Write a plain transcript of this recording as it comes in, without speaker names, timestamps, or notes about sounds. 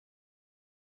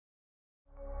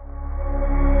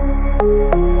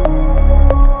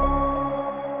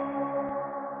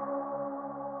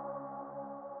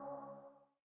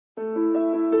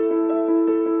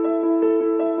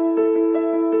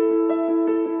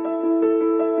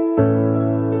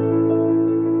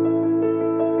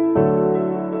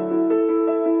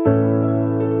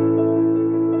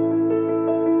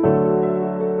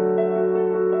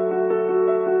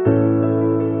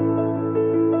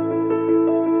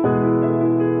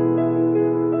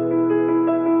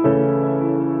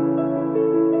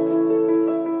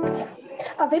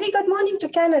A very good morning to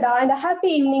Canada and a happy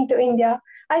evening to India.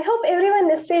 I hope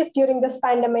everyone is safe during this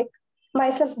pandemic.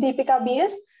 Myself, Devika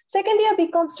BS, second year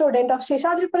BCom student of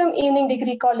Seshadripuram Evening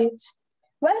Degree College.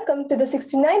 Welcome to the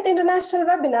 69th International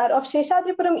Webinar of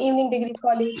Seshadripuram Evening Degree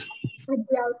College. At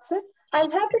the outset,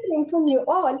 I'm happy to inform you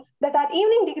all that our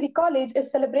Evening Degree College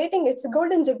is celebrating its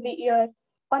Golden Jubilee year.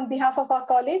 On behalf of our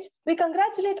college, we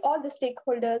congratulate all the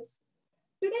stakeholders.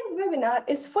 Today's webinar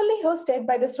is fully hosted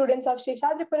by the students of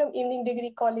Seshadripuram Evening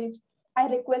Degree College. I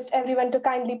request everyone to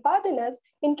kindly pardon us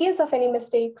in case of any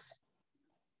mistakes.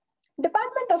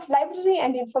 Department of Library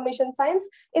and Information Science,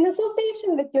 in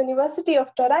association with University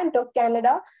of Toronto,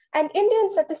 Canada, and Indian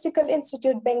Statistical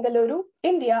Institute, Bengaluru,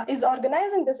 India, is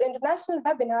organizing this international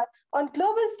webinar on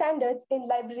Global Standards in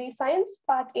Library Science,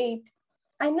 Part 8.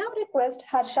 I now request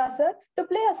Harsha sir to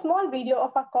play a small video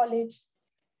of our college.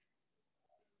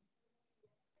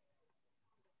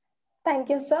 Thank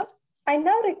you, sir. I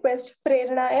now request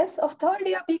Prerna S. of third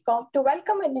year BCom to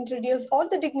welcome and introduce all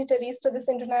the dignitaries to this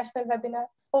international webinar.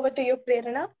 Over to you,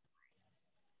 Prerna.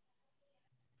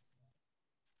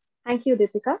 Thank you,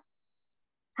 Devika.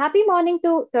 Happy morning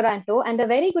to Toronto and a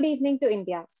very good evening to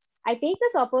India. I take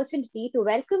this opportunity to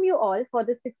welcome you all for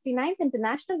the 69th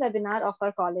international webinar of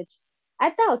our college.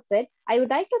 At the outset, I would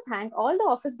like to thank all the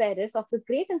office bearers of this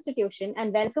great institution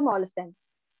and welcome all of them.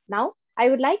 Now, I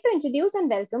would like to introduce and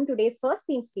welcome today's first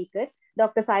theme speaker,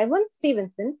 Dr. Siobhan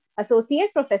Stevenson,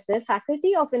 Associate Professor,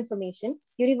 Faculty of Information,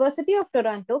 University of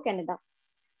Toronto, Canada.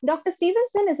 Dr.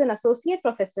 Stevenson is an Associate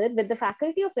Professor with the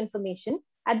Faculty of Information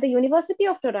at the University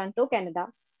of Toronto, Canada.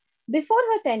 Before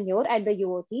her tenure at the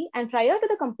UOT and prior to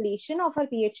the completion of her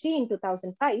PhD in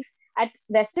 2005 at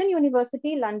Western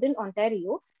University, London,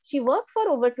 Ontario, she worked for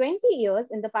over 20 years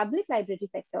in the public library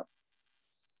sector.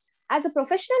 As a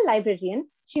professional librarian,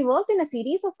 she worked in a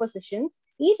series of positions,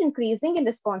 each increasing in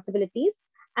responsibilities,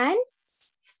 and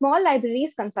small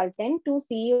libraries consultant to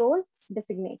CEOs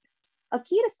designate. A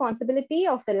key responsibility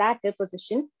of the latter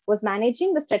position was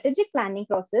managing the strategic planning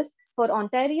process for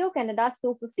Ontario, Canada's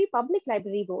 250 public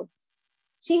library boards.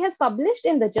 She has published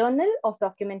in the Journal of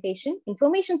Documentation,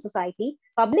 Information Society,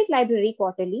 Public Library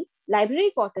Quarterly,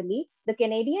 the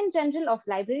Canadian Journal of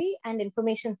Library and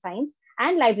Information Science,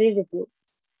 and Library Review.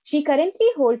 She currently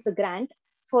holds a grant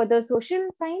for the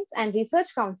Social Science and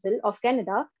Research Council of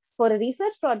Canada for a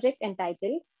research project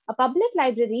entitled A Public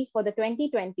Library for the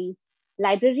 2020s,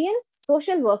 Librarians,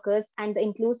 Social Workers, and the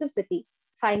Inclusive City.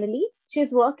 Finally, she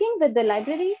is working with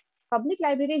the public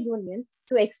library unions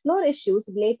to explore issues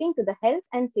relating to the health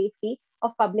and safety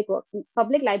of public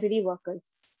library workers.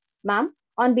 Ma'am,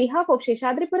 on behalf of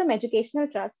Seshadripuram Educational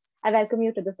Trust, I welcome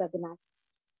you to this webinar.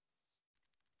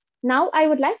 Now, I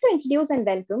would like to introduce and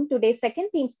welcome today's second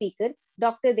theme speaker,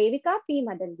 Dr. Devika P.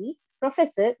 Madalli,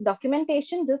 Professor,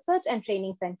 Documentation Research and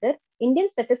Training Center, Indian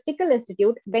Statistical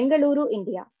Institute, Bengaluru,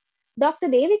 India. Dr.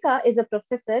 Devika is a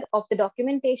professor of the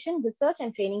Documentation Research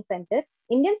and Training Center,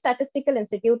 Indian Statistical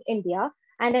Institute, India,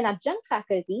 and an adjunct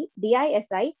faculty,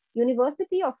 DISI,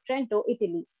 University of Trento,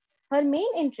 Italy. Her main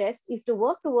interest is to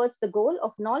work towards the goal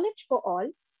of knowledge for all.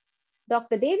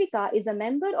 Dr. Devika is a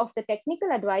member of the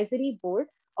Technical Advisory Board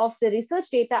of the Research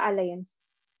Data Alliance.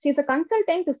 She is a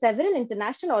consultant to several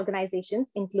international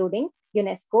organizations, including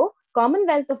UNESCO,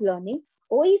 Commonwealth of Learning,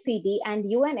 OECD, and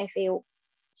UNFAO.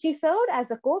 She served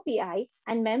as a co-PI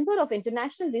and member of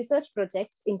international research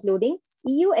projects, including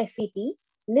EU FET,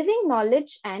 Living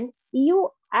Knowledge, and EU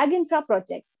AgInfra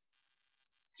projects.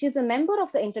 She is a member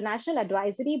of the International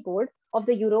Advisory Board of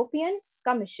the European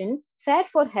Commission Fair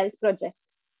for Health project.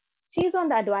 She is on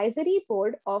the advisory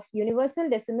board of Universal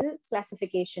Decimal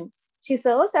Classification. She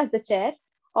serves as the chair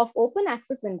of Open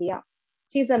Access India.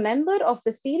 She is a member of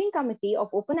the steering committee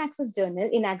of Open Access Journal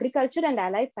in Agriculture and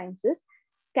Allied Sciences,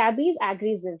 CABI's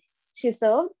AgriZiv. She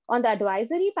served on the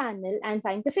advisory panel and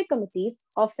scientific committees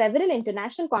of several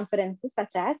international conferences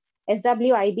such as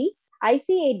SWIB,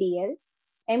 ICADL,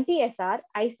 MTSR,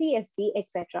 ICSD,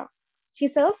 etc. She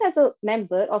serves as a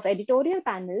member of editorial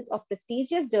panels of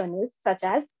prestigious journals such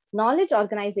as Knowledge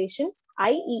Organization,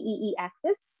 IEEE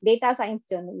Access, Data Science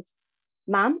Journals.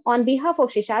 Ma'am, on behalf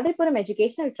of Seshadripuram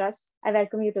Educational Trust, I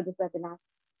welcome you to this webinar.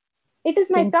 It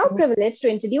is my proud privilege to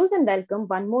introduce and welcome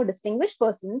one more distinguished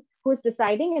person who is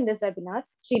presiding in this webinar,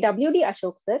 Shri W.D.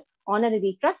 Ashok sir,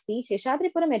 Honorary Trustee,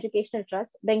 Seshadripuram Educational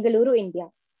Trust, Bengaluru, India.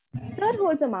 Sir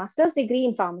holds a master's degree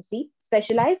in pharmacy,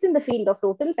 specialized in the field of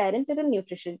total parenteral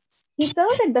nutrition. He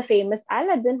served at the famous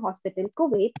Al-Adhan Hospital,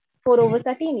 Kuwait, for over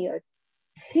 13 years.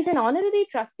 He's an honorary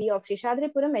trustee of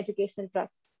Seshadripuram Educational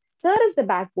Trust. Sir is the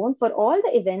backbone for all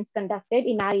the events conducted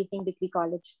in our Evening Degree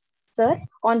College. Sir,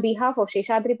 on behalf of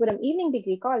Seshadripuram Evening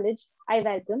Degree College, I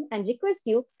welcome and request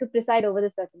you to preside over the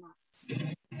seminar.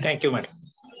 Thank you, madam.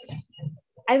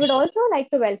 I would also like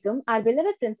to welcome our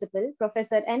beloved principal,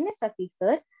 Professor N.S. Sathi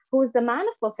sir, who is the man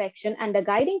of perfection and a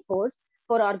guiding force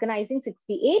for organizing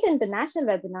 68 international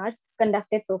webinars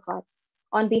conducted so far.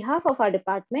 On behalf of our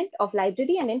Department of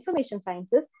Library and Information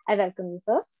Sciences, I welcome you,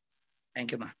 sir.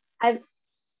 Thank you, ma'am.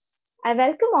 I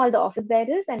welcome all the office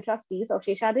bearers and trustees of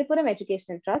Seshadripuram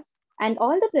Educational Trust and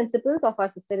all the principals of our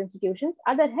sister institutions,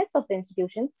 other heads of the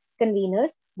institutions,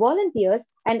 conveners, volunteers,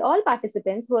 and all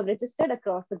participants who have registered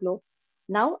across the globe.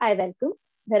 Now I welcome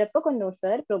Dharappa Konnur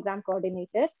sir, Program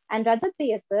Coordinator, and Rajat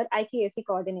Priya sir, IKAC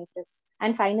Coordinator.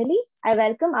 And finally, I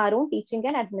welcome our own teaching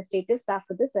and administrative staff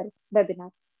to this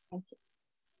webinar. Thank you.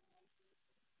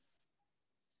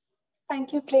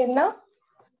 Thank you, Prerna.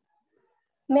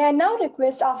 May I now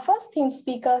request our first theme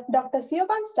speaker, Dr.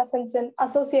 Siobhan Stevenson,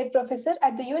 Associate Professor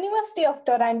at the University of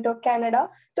Toronto, Canada,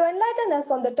 to enlighten us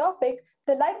on the topic,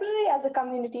 the library as a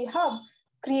community hub,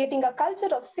 creating a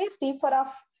culture of safety for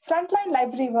our frontline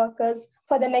library workers.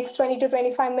 For the next 20 to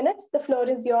 25 minutes, the floor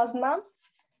is yours, ma'am.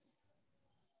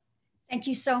 Thank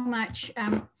you so much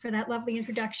for that lovely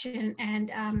introduction,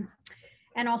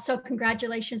 and also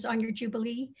congratulations on your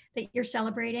Jubilee that you're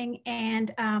celebrating.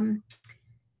 And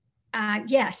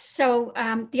yes, so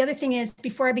the other thing is,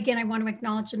 before I begin, I want to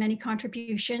acknowledge the many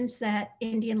contributions that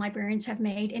Indian librarians have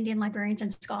made, Indian librarians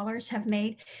and scholars have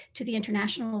made to the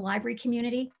international library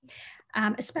community,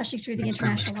 especially through the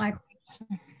International Library.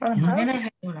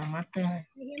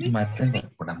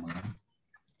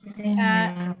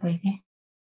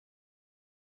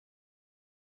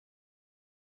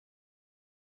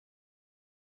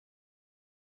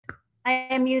 I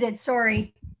am muted,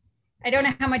 sorry. I don't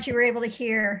know how much you were able to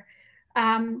hear.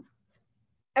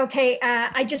 Okay,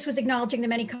 I just was acknowledging the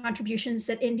many contributions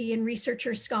that Indian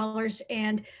researchers, scholars,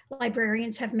 and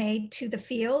librarians have made to the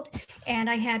field. And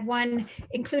I had one,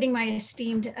 including my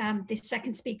esteemed, the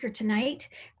second speaker tonight.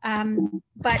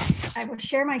 But I will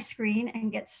share my screen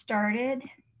and get started.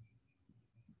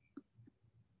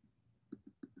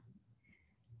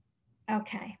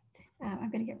 Okay, I'm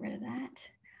gonna get rid of that.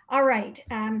 All right.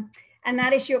 And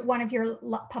that is one of your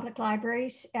public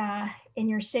libraries in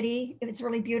your city. It's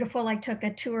really beautiful. I took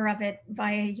a tour of it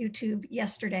via YouTube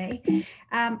yesterday.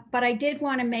 But I did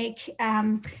want to make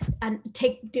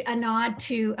take a nod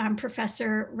to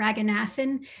Professor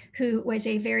Raghunathan, who was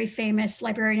a very famous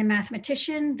librarian and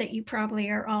mathematician that you probably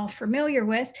are all familiar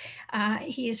with.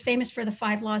 He is famous for the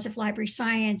 5 laws of library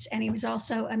science, and he was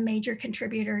also a major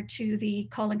contributor to the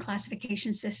colon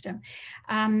classification system.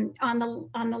 On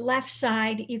the left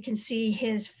side, you can see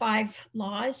his 5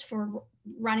 laws for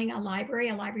running a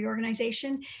library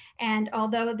organization. And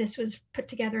although this was put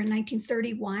together in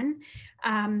 1931,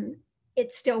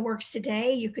 it still works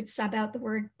today. You could sub out the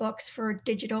word books for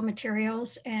digital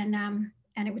materials, and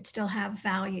it would still have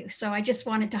value. So I just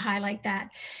wanted to highlight that.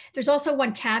 There's also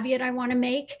one caveat I want to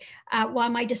make.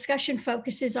 While my discussion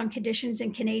focuses on conditions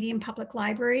in Canadian public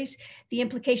libraries, the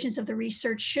implications of the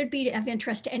research should be of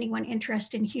interest to anyone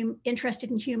interested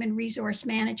in human resource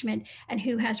management and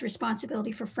who has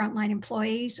responsibility for frontline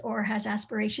employees or has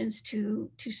aspirations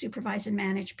to supervise and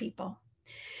manage people.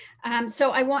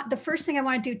 So the first thing I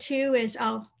want to do too is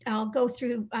I'll go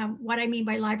through what I mean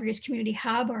by library as community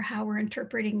hub, or how we're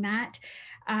interpreting that,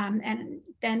 and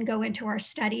then go into our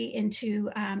study into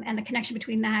and the connection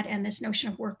between that and this notion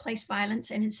of workplace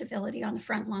violence and incivility on the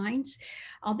front lines.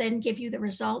 I'll then give you the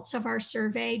results of our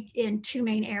survey in 2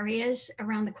 main areas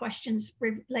around the questions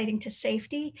relating to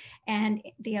safety, and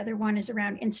the other one is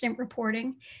around incident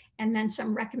reporting, and then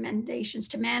some recommendations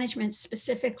to management,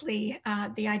 specifically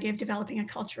the idea of developing a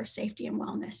culture of safety and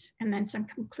wellness, and then some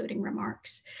concluding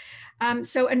remarks.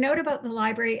 So a note about the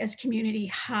library as community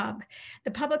hub.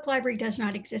 The public library does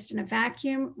not exist in a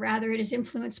vacuum. Rather, it is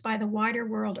influenced by the wider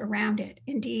world around it.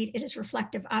 Indeed, it is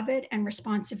reflective of it and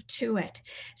responsive to it.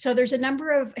 So there's a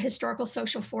number of historical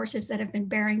social forces that have been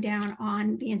bearing down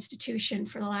on the institution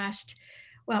for the last,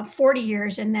 well, 40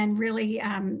 years, and then really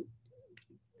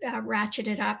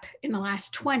ratcheted up in the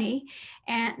last 20.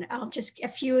 And I'll just, a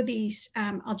few of these,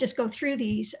 I'll just go through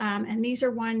these. And these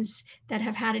are ones that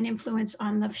have had an influence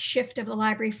on the shift of the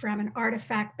library from an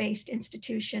artifact-based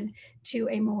institution to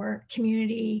a more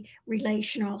community,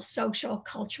 relational, social,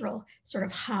 cultural sort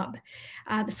of hub.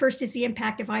 The first is the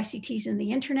impact of ICTs and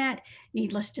the internet.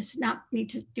 Needless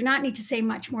to do not need to say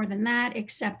much more than that,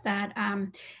 except that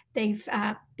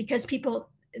because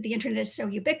the internet is so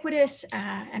ubiquitous,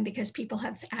 and because people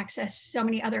have so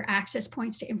many other access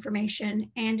points to information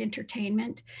and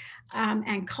entertainment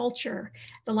and culture,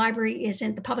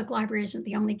 the public library isn't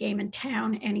the only game in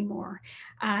town anymore.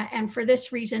 And for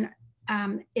this reason,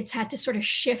 it's had to sort of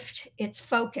shift its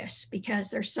focus because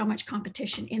there's so much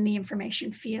competition in the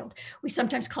information field. We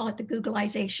sometimes call it the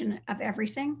Googleization of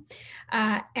everything.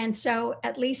 And so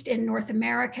at least in North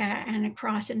America and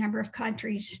across a number of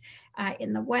countries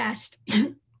in the West,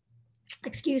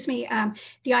 excuse me,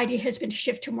 the idea has been to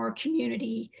shift to more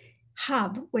community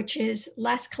hub, which is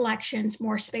less collections,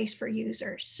 more space for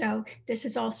users. So this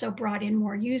has also brought in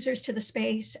more users to the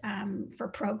space for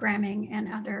programming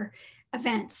and other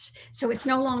events. So it's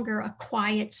no longer a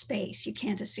quiet space. You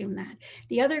can't assume that.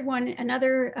 The other one,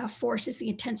 another force is the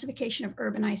intensification of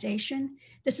urbanization.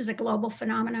 This is a global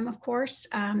phenomenon, of course,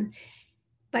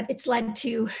 but it's led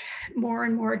to more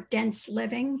and more dense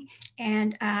living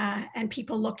and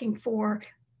people looking for,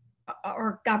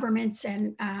 or governments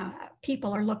and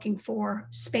people are looking for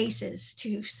spaces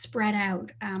to spread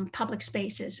out, public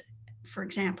spaces, for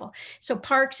example. So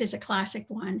parks is a classic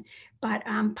one, but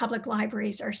public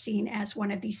libraries are seen as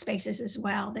one of these spaces as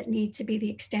well that need to be the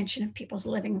extension of people's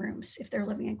living rooms if they're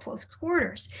living in close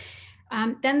quarters.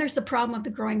 Then there's the problem of the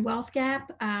growing wealth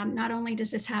gap. Not only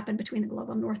does this happen between the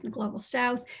global north and the global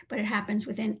south, but it happens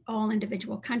within all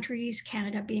individual countries,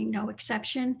 Canada being no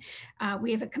exception.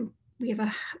 We have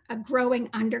a growing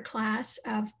underclass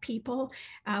of people.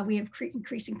 We have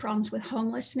increasing problems with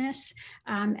homelessness.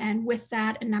 And with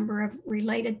that, a number of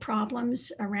related problems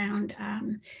around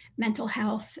mental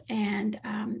health and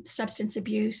substance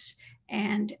abuse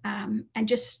and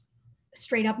just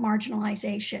straight up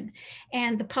marginalization.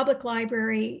 And the public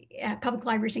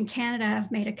libraries in Canada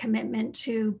have made a commitment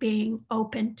to being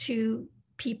open to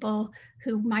people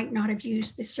who might not have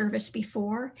used the service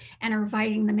before and are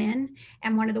inviting them in.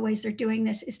 And one of the ways they're doing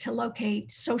this is to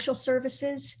locate social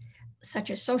services,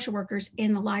 such as social workers,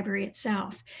 in the library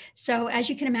itself. So as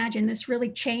you can imagine, this really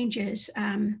changes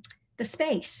the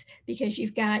space, because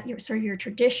you've got your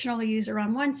traditional user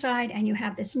on one side and you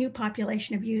have this new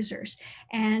population of users.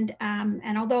 And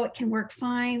although it can work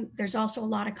fine, there's also a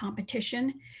lot of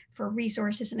competition for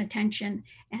resources and attention.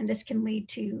 And this can lead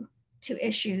to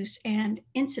issues and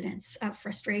incidents of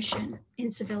frustration,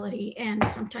 incivility, and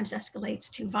sometimes escalates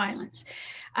to violence.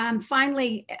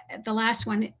 Finally, the last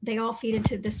one, they all feed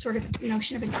into this sort of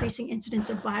notion of increasing incidents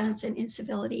of violence and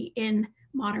incivility in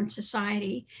modern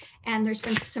society. And there's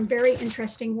been some very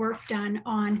interesting work done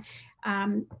on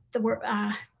the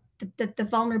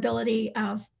vulnerability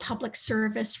of public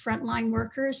service frontline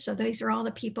workers. So these are all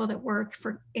the people that work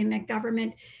in a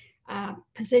government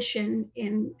position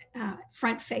in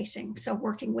front facing, so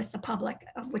working with the public,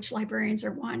 of which librarians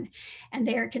are one. And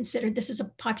they are considered, this is a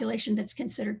population that's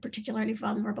considered particularly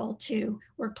vulnerable to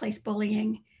workplace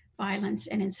bullying, violence,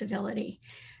 and incivility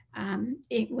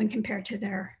when compared to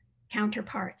their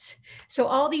counterparts. So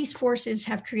all these forces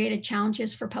have created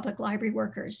challenges for public library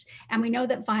workers. And we know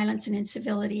that violence and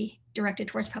incivility directed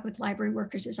towards public library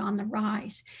workers is on the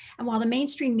rise. And while the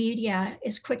mainstream media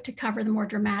is quick to cover the more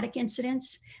dramatic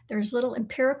incidents, there's little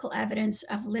empirical evidence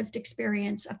of lived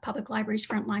experience of public libraries'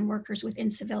 frontline workers with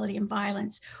incivility and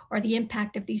violence, or the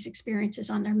impact of these experiences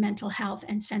on their mental health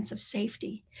and sense of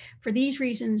safety. For these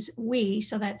reasons,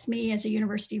 so that's me as a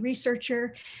university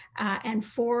researcher, and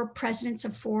 4 presidents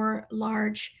of 4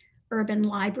 large urban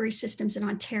library systems in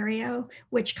Ontario,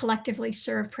 which collectively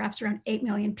serve perhaps around 8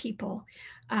 million people,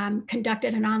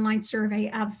 conducted an online survey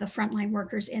of the frontline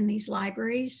workers in these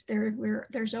libraries.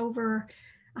 There's over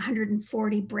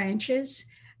 140 branches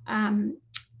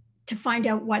to find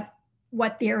out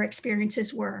what their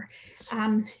experiences were.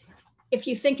 If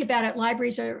you think about it,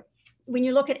 libraries are, when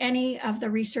you look at any of the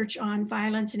research on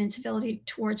violence and incivility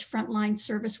towards frontline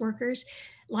service workers,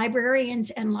 librarians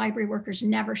and library workers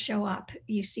never show up.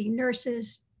 You see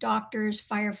nurses, doctors,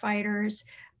 firefighters,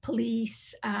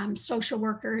 police, social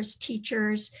workers,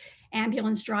 teachers,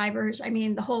 ambulance drivers, I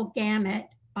mean, the whole gamut,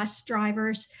 bus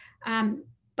drivers.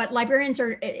 But librarians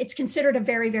it's considered a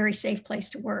very, very safe place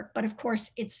to work. But of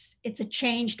course, it's a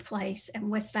changed place. And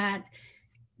with that,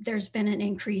 there's been an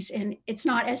increase in, it's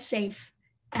not as safe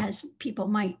as people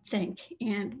might think.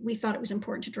 And we thought it was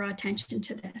important to draw attention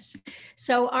to this.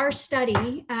 So our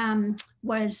study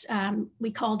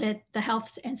we called it The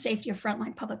Health and Safety of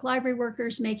Frontline Public Library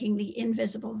Workers, Making the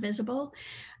Invisible Visible.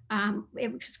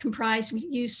 It was comprised, we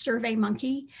used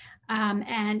SurveyMonkey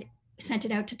and sent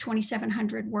it out to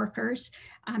 2,700 workers.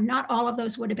 Not all of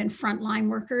those would have been frontline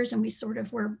workers, and we sort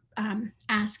of were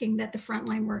asking that the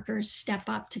frontline workers step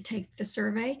up to take the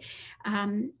survey.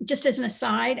 Just as an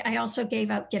aside, I also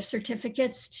gave out gift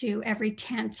certificates to every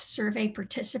 10th survey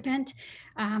participant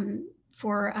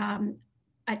for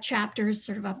a chapter's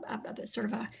sort of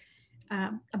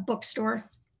a bookstore.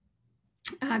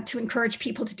 To encourage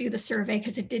people to do the survey,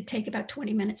 because it did take about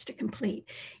 20 minutes to complete.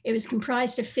 It was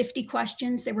comprised of 50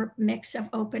 questions. There were a mix of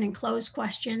open and closed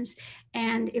questions,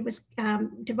 and it was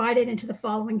divided into the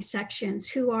following sections: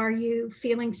 who are you,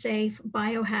 feeling safe,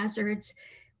 biohazards,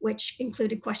 which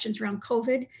included questions around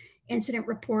COVID, incident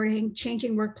reporting,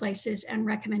 changing workplaces, and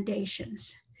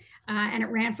recommendations. And it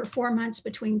ran for 4 months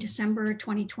between December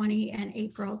 2020 and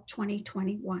April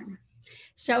 2021.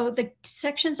 So the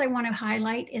sections I want to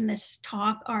highlight in this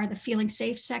talk are the feeling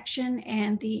safe section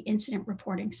and the incident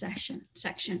reporting section.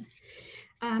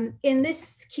 In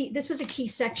this was a key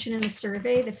section in the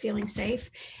survey, the feeling safe,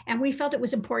 and we felt it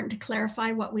was important to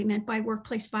clarify what we meant by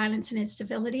workplace violence and its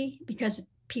civility, because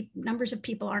numbers of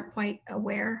people aren't quite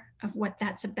aware of what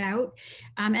that's about.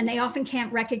 And they often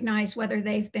can't recognize whether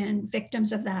they've been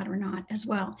victims of that or not as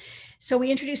well. So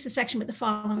we introduced the section with the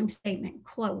following statement,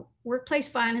 quote, workplace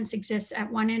violence exists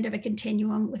at one end of a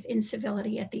continuum with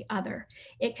incivility at the other.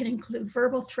 It can include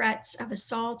verbal threats of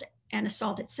assault and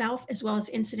assault itself, as well as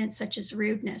incidents such as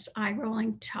rudeness, eye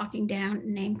rolling, talking down,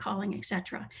 name calling,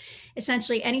 etc.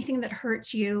 Essentially anything that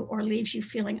hurts you or leaves you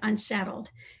feeling unsettled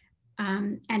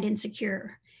and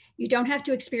insecure. You don't have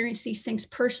to experience these things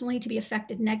personally to be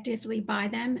affected negatively by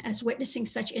them, as witnessing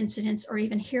such incidents or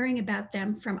even hearing about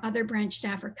them from other branch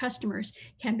staff or customers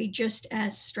can be just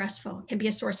as stressful, can be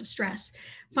a source of stress.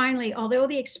 Finally, although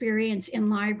the experience in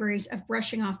libraries of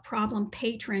brushing off problem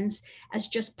patrons as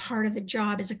just part of the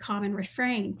job is a common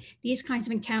refrain, these kinds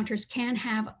of encounters can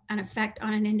have an effect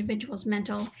on an individual's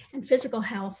mental and physical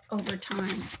health over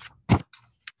time.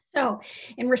 So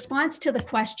in response to the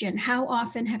question, how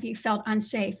often have you felt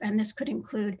unsafe? And this could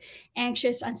include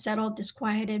anxious, unsettled,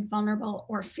 disquieted, vulnerable,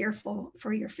 or fearful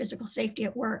for your physical safety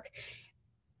at work.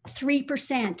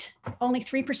 3%, only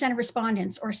 3% of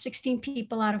respondents, or 16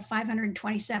 people out of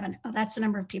 527, that's the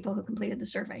number of people who completed the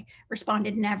survey,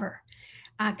 responded never.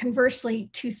 Conversely,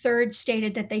 2/3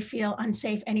 stated that they feel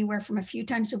unsafe anywhere from a few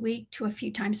times a week to a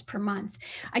few times per month.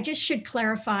 I just should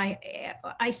clarify,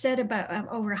 I said about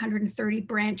over 130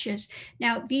 branches.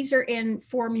 Now, these are in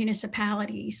 4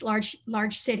 municipalities,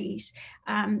 large cities.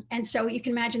 And so you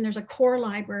can imagine there's a core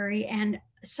library and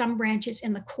some branches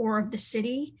in the core of the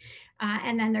city.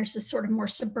 And then there's the sort of more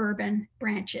suburban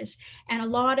branches. And a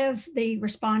lot of the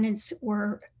respondents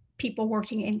were people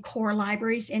working in core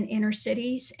libraries in inner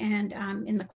cities and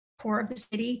in the core of the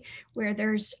city, where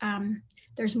there's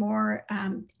more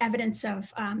evidence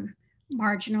of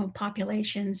marginal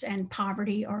populations and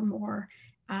poverty or more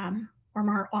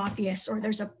obvious, or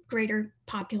there's a greater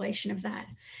population of that.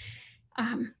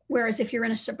 Whereas if you're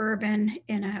in a suburban,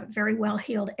 in a very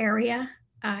well-heeled area,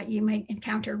 you might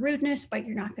encounter rudeness, but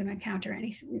you're not going to encounter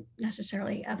anything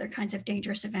necessarily other kinds of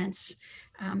dangerous events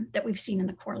that we've seen in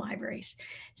the core libraries.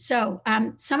 So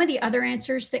some of the other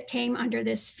answers that came under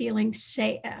this feeling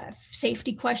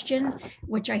safety question,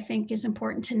 which I think is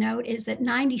important to note, is that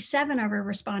 97 of our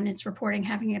respondents reporting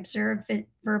having observed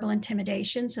verbal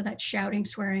intimidation, so that's shouting,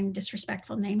 swearing,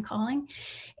 disrespectful name calling.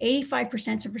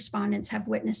 85% of respondents have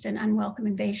witnessed an unwelcome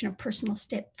invasion of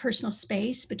personal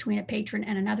space between a patron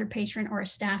and another patron or a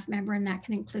staff member, and that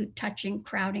can include touching,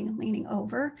 crowding, and leaning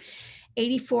over.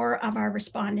 84 of our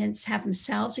respondents have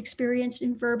themselves experienced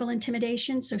verbal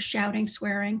intimidation, so shouting,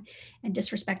 swearing, and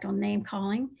disrespectful name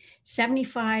calling.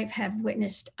 75 have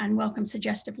witnessed unwelcome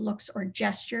suggestive looks or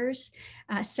gestures.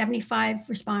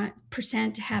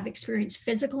 75% have experienced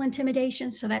physical intimidation,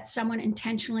 so that's someone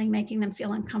intentionally making them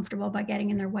feel uncomfortable by getting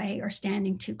in their way or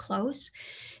standing too close.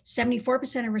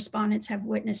 74% of respondents have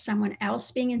witnessed someone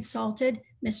else being insulted,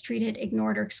 mistreated,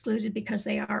 ignored, or excluded because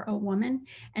they are a woman.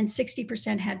 And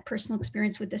 60% had personal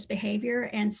experience with this behavior.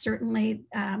 And certainly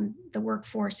the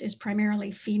workforce is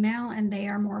primarily female, and they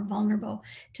are more vulnerable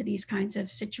to these kinds of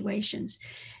situations.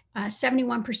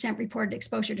 71% reported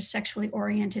exposure to sexually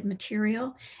oriented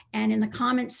material. And in the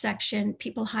comments section,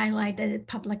 people highlighted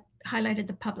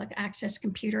the public access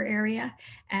computer area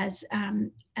as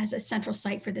a central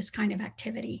site for this kind of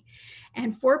activity.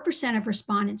 And 4% of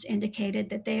respondents indicated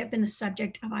that they have been the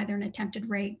subject of either an attempted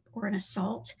rape or an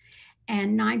assault.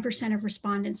 And 9% of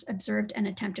respondents observed an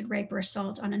attempted rape or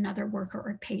assault on another worker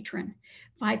or patron.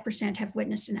 5% have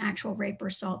witnessed an actual rape or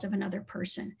assault of another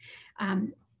person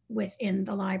within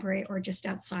the library or just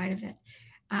outside of it.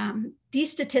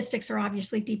 These statistics are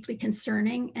obviously deeply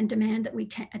concerning and demand that we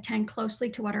attend closely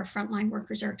to what our frontline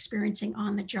workers are experiencing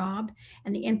on the job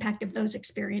and the impact of those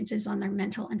experiences on their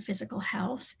mental and physical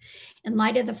health. In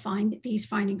light of these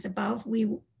findings above, we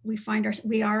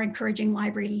are encouraging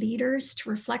library leaders to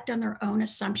reflect on their own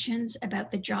assumptions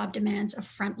about the job demands of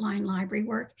frontline library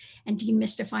work and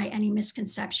demystify any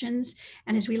misconceptions.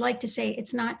 And as we like to say,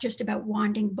 it's not just about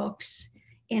wanding books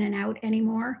in and out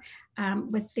anymore.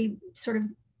 With the sort of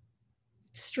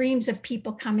streams of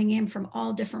people coming in from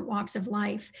all different walks of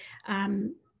life,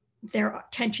 their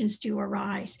tensions do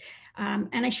arise.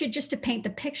 And I should, just to paint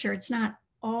the picture, it's not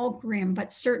all grim,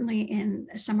 but certainly in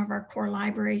some of our core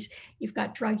libraries, you've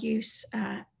got drug use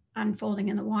unfolding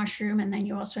in the washroom, and then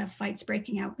you also have fights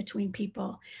breaking out between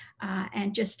people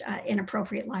and just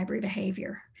inappropriate library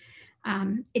behavior.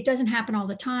 It doesn't happen all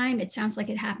the time. It sounds like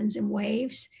it happens in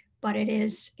waves, but it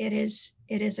is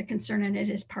a concern, and it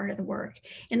is part of the work.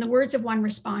 In the words of one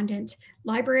respondent,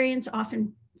 librarians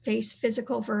often face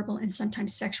physical, verbal, and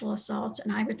sometimes sexual assaults,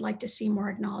 and I would like to see more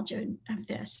acknowledgement of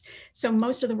this. So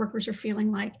most of the workers are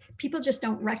feeling like people just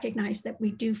don't recognize that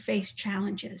we do face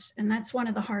challenges, and that's one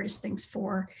of the hardest things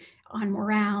on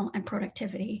morale and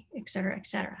productivity, et cetera, et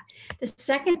cetera. The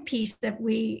second piece that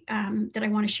I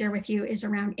want to share with you is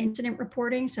around incident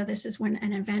reporting. So this is when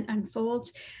an event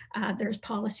unfolds. There's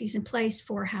policies in place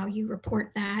for how you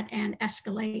report that and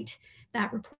escalate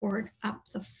that report up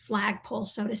the flagpole,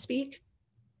 so to speak,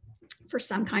 for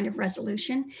some kind of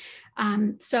resolution.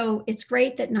 So it's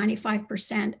great that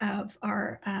 95% of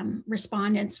our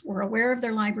respondents were aware of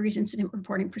their library's incident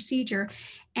reporting procedure,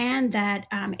 and that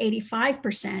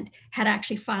 85% had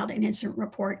actually filed an incident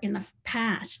report in the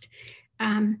past.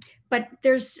 But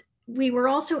we were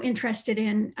also interested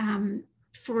in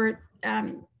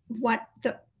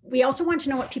we also want to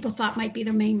know what people thought might be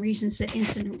the main reasons that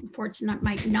incident reports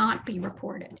might not be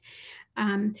reported.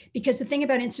 Because the thing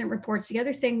about incident reports, the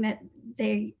other thing that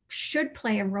they should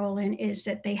play a role in is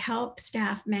that they help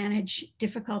staff manage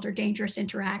difficult or dangerous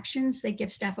interactions. They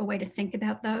give staff a way to think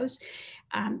about those.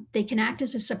 They can act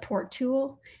as a support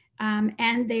tool,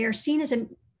 and they are seen as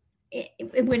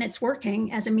when it's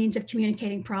working, as a means of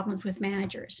communicating problems with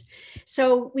managers.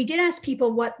 So we did ask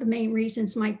people what the main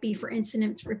reasons might be for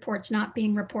incident reports not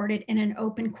being reported in an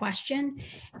open question.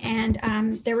 And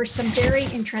there were some very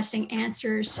interesting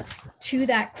answers to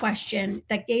that question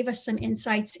that gave us some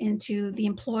insights into the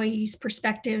employees'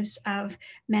 perspectives of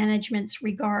management's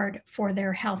regard for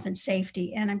their health and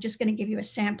safety. And I'm just going to give you a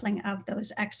sampling of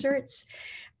those excerpts.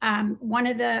 One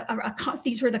of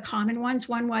these were the common ones.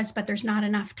 One was, but there's not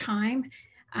enough time.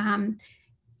 And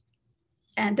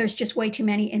there's just way too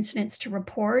many incidents to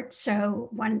report. So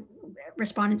one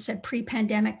respondent said,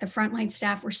 pre-pandemic, the frontline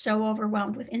staff were so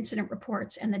overwhelmed with incident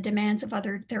reports and the demands of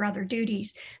their other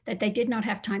duties that they did not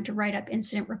have time to write up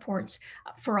incident reports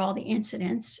for all the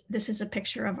incidents. This is a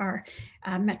picture of our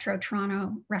Metro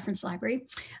Toronto reference library.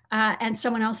 And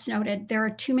someone else noted, there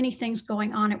are too many things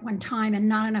going on at one time and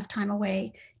not enough time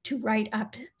away to write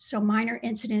up. So minor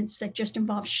incidents that just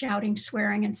involve shouting,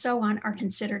 swearing, and so on are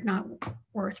considered not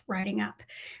worth writing up.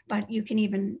 But you can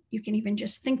even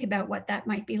just think about what that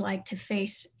might be like to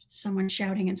face someone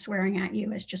shouting and swearing at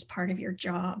you as just part of your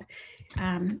job.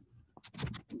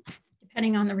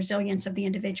 Depending on the resilience of the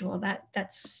individual,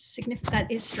 that's significant,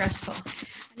 that is stressful.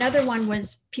 Another one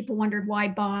was people wondered why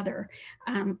bother.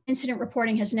 Incident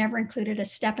reporting has never included a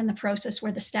step in the process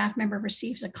where the staff member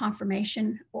receives a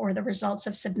confirmation or the results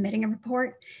of submitting a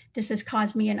report. This has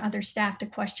caused me and other staff to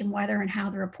question whether and how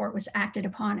the report was acted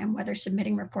upon and whether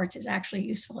submitting reports is actually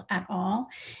useful at all.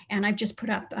 And I've just put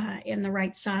up in the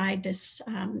right side this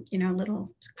little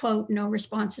quote, no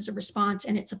response is a response,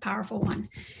 and it's a powerful one.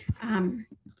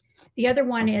 The other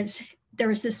one is there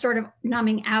was this sort of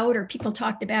numbing out, or people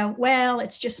talked about, well,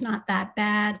 it's just not that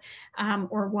bad,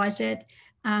 or was it?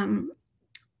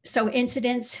 So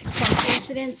incidents,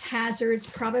 hazards,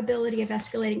 probability of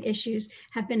escalating issues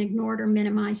have been ignored or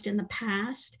minimized in the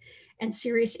past, and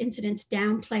serious incidents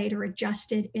downplayed or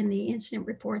adjusted in the incident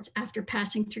reports after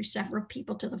passing through several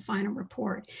people to the final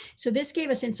report. So this gave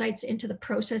us insights into the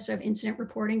process of incident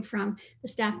reporting, from the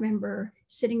staff member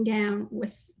sitting down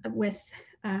with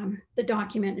the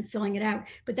document and filling it out,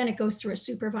 but then it goes through a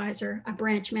supervisor, a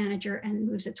branch manager, and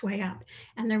moves its way up.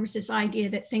 And there was this idea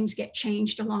that things get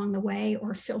changed along the way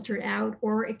or filtered out,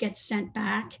 or it gets sent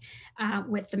back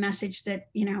with the message that,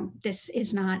 you know, this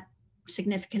is not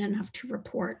significant enough to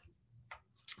report.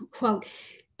 Quote,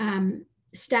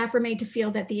 staff are made to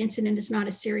feel that the incident is not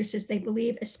as serious as they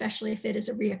believe, especially if it is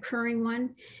a reoccurring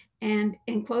one. And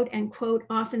quote,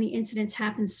 often the incidents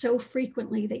happen so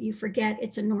frequently that you forget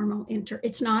it's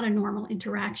not a normal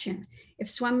interaction.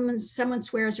 If someone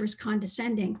swears or is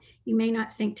condescending, you may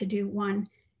not think to do one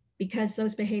because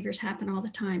those behaviors happen all the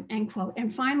time, end quote.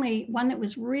 And finally, one that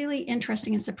was really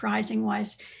interesting and surprising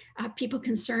was people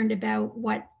concerned about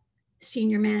what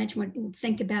senior management would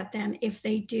think about them if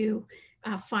they do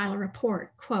file a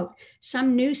report. Quote,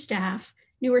 some newer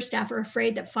staff are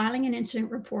afraid that filing an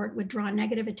incident report would draw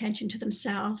negative attention to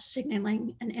themselves,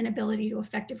 signaling an inability to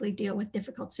effectively deal with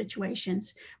difficult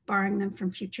situations, barring them from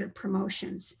future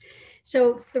promotions.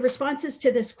 So the responses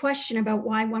to this question about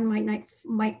why one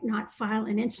might not file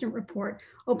an incident report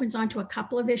opens onto a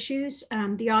couple of issues.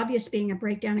 The obvious being a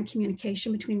breakdown in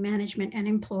communication between management and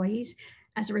employees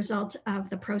as a result of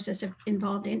the process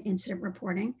involved in incident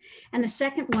reporting. And the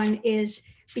second one is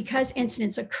because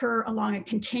incidents occur along a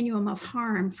continuum of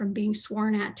harm from being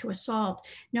sworn at to assault,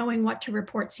 knowing what to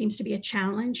report seems to be a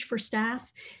challenge for staff.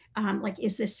 Like,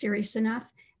 is this serious enough?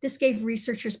 This gave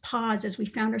researchers pause as we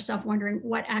found ourselves wondering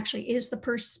what actually is the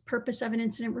purpose of an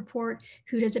incident report,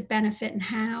 who does it benefit and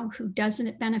how, who doesn't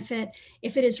it benefit?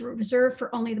 If it is reserved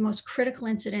for only the most critical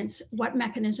incidents, what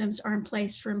mechanisms are in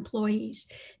place for employees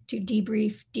to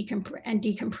debrief,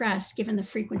 decompress, given the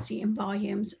frequency and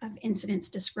volumes of incidents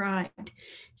described?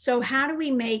 So how do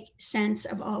we make sense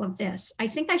of all of this? I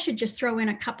think I should just throw in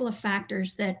a couple of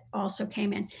factors that also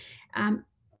came in.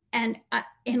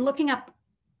 In looking up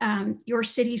your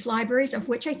city's libraries, of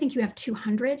which I think you have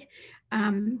 200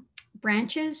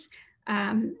 branches.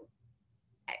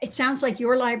 It sounds like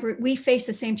your library, we face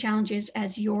the same challenges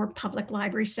as your public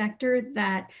library sector,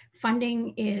 that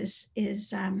funding is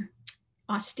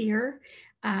austere.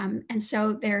 And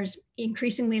so there's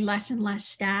increasingly less and less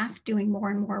staff doing more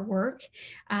and more work.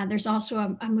 There's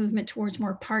also a movement towards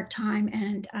more part-time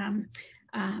and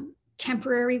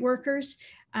temporary workers.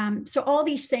 So all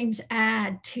these things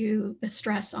add to the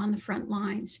stress on the front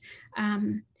lines.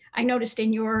 I noticed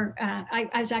in your, I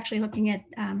was actually looking at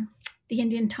the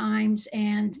Indian Times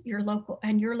and your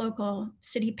local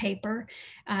city paper,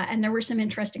 and there were some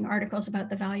interesting articles about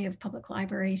the value of public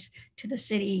libraries to the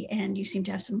city, and you seem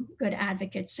to have some good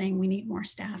advocates saying we need more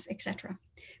staff, etc.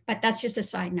 But that's just a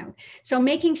side note. So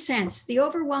making sense,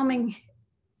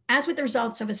 as with the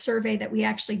results of a survey that we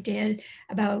actually did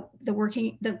about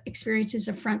the experiences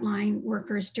of frontline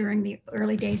workers during the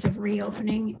early days of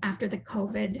reopening after the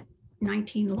COVID-19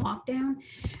 lockdown,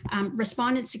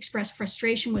 respondents expressed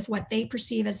frustration with what they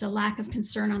perceive as a lack of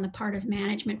concern on the part of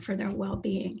management for their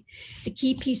well-being. The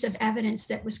key piece of evidence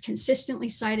that was consistently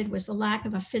cited was the lack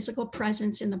of a physical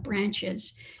presence in the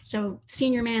branches. So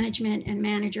senior management and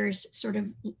managers sort of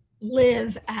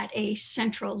live at a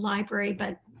central library,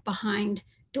 but behind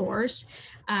doors,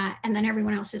 and then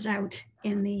everyone else is out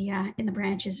in the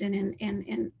branches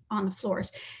and on the floors.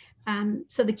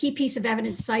 So the key piece of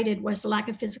evidence cited was the lack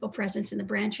of physical presence in the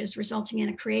branches, resulting in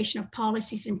a creation of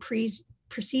policies and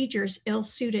procedures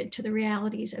ill-suited to the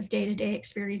realities of day-to-day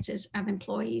experiences of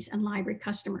employees and library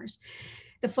customers.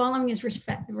 The following is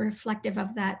reflective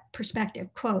of that perspective.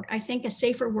 Quote, I think a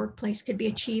safer workplace could be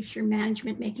achieved through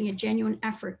management making a genuine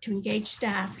effort to engage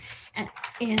staff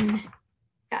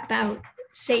about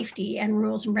safety and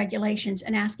rules and regulations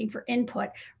and asking for input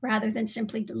rather than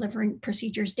simply delivering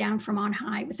procedures down from on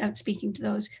high without speaking to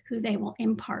those who they will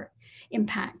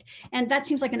impact. And that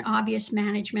seems like an obvious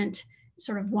management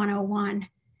sort of 101,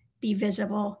 be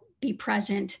visible, be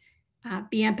present,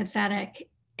 be empathetic,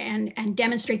 and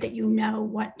demonstrate that you know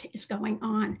what is going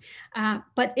on.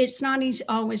 But it's not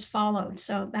always followed.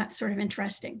 So that's sort of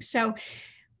interesting. So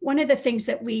one of the things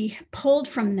that we pulled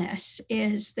from this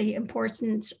is the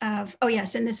importance of, oh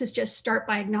yes, and this is just start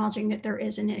by acknowledging that there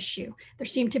is an issue. There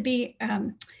seemed to be,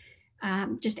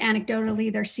 just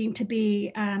anecdotally, there seemed to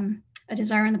be a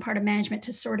desire on the part of management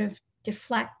to sort of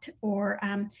deflect or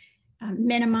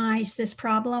minimize this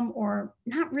problem or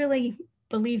not really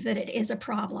believe that it is a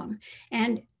problem.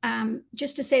 And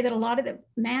just to say that a lot of the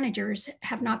managers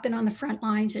have not been on the front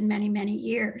lines in many, many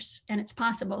years, and it's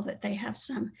possible that they have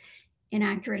some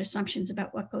inaccurate assumptions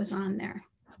about what goes on there.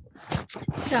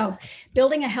 So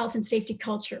building a health and safety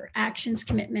culture, actions,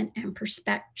 commitment, and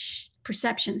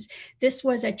perceptions. This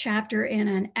was a chapter in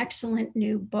an excellent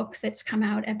new book that's come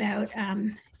out about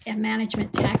a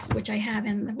management text, which I have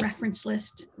in the reference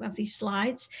list of these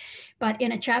slides, but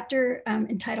in a chapter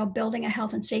entitled Building a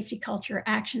Health and Safety Culture,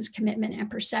 Actions, Commitment,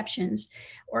 and Perceptions,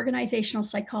 organizational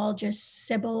psychologists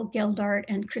Sybil Gildart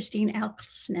and Christine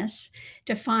Elksness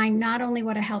define not only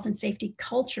what a health and safety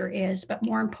culture is, but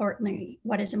more importantly,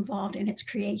 what is involved in its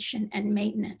creation and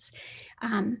maintenance.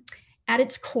 At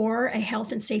its core, a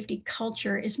health and safety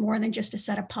culture is more than just a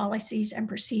set of policies and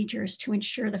procedures to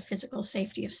ensure the physical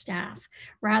safety of staff.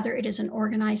 Rather, it is an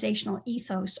organizational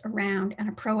ethos around and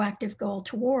a proactive goal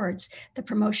towards the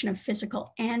promotion of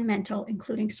physical and mental,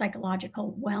 including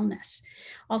psychological wellness.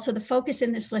 Also, the focus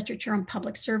in this literature on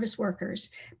public service workers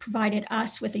provided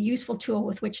us with a useful tool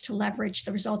with which to leverage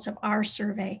the results of our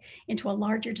survey into a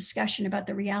larger discussion about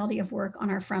the reality of work on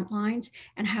our front lines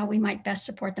and how we might best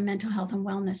support the mental health and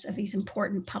wellness of these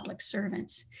important public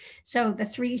servants. So the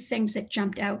three things that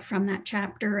jumped out from that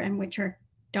chapter and which are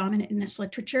dominant in this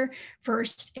literature.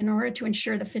 First, in order to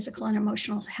ensure the physical and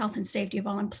emotional health and safety of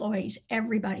all employees,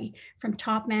 everybody from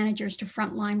top managers to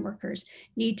frontline workers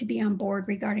need to be on board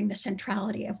regarding the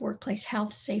centrality of workplace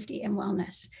health, safety, and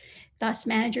wellness. Thus,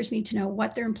 managers need to know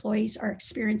what their employees are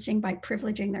experiencing by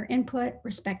privileging their input,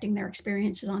 respecting their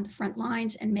experiences on the front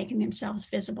lines, and making themselves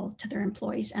visible to their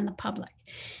employees and the public.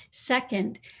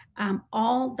 Second,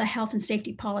 all the health and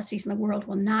safety policies in the world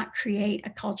will not create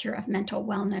a culture of mental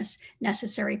wellness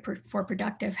necessary for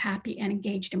productive, happy, and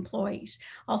engaged employees.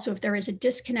 Also, if there is a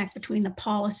disconnect between the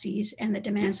policies and the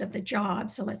demands of the job,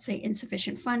 so let's say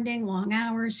insufficient funding, long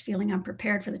hours, feeling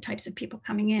unprepared for the types of people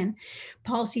coming in,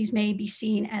 policies may be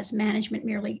seen as management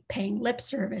merely paying lip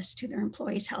service to their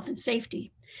employees' health and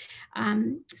safety.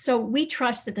 So we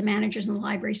trust that the managers in the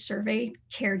library survey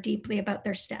care deeply about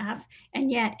their staff. And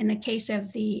yet, in the case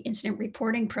of the incident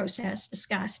reporting process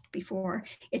discussed before,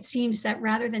 it seems that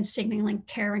rather than signaling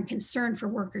care and concern for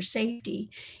worker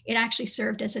safety, it actually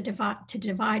served as to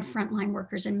divide frontline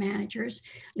workers and managers,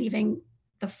 leaving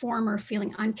the former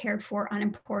feeling uncared for,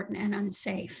 unimportant, and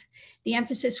unsafe. The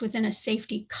emphasis within a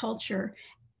safety culture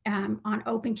on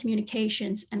open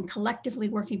communications and collectively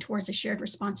working towards a shared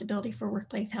responsibility for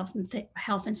workplace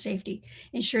health and safety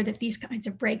ensure that these kinds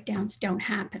of breakdowns don't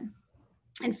happen.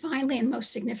 And finally, and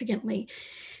most significantly,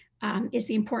 is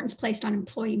the importance placed on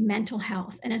employee mental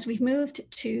health. And as we've moved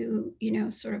to,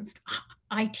 sort of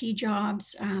IT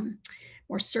jobs,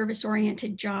 more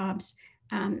service-oriented jobs,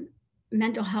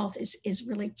 mental health is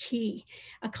really key.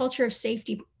 A culture of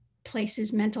safety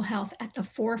places mental health at the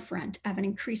forefront of an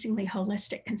increasingly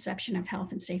holistic conception of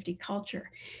health and safety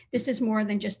culture. This is more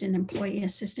than just an employee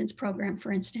assistance program,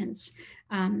 for instance.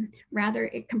 Rather,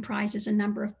 it comprises a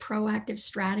number of proactive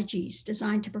strategies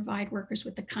designed to provide workers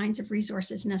with the kinds of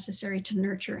resources necessary to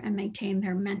nurture and maintain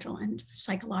their mental and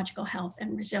psychological health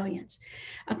and resilience.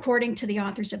 According to the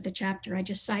authors of the chapter I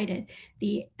just cited,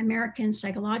 the American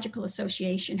Psychological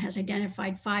Association has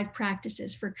identified 5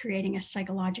 practices for creating a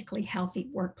psychologically healthy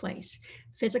workplace: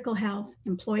 physical health,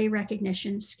 employee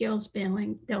recognition, skills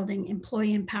building,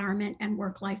 employee empowerment, and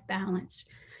work-life balance.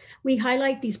 I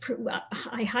highlight these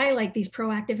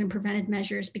proactive and preventive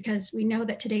measures because we know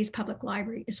that today's public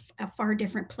library is a far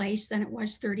different place than it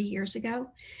was 30 years ago.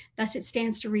 Thus, it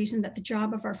stands to reason that the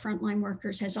job of our frontline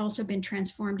workers has also been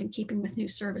transformed in keeping with new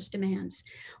service demands.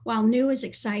 While new is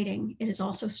exciting, it is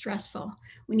also stressful.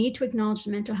 We need to acknowledge the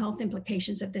mental health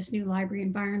implications of this new library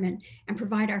environment and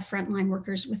provide our frontline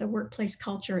workers with a workplace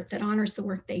culture that honors the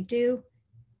work they do,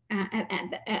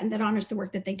 and that honors the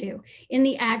work that they do. In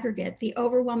the aggregate, the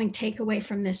overwhelming takeaway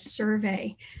from this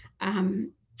survey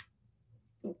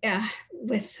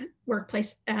with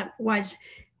workplace was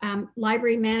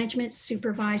library management,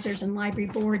 supervisors, and library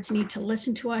boards need to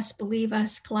listen to us, believe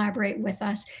us, collaborate with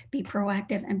us, be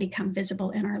proactive, and become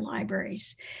visible in our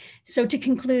libraries. So to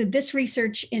conclude, this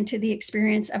research into the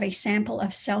experience of a sample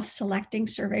of self-selecting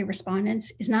survey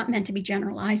respondents is not meant to be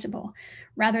generalizable.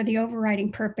 Rather, the overriding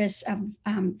purpose of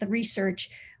the research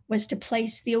was to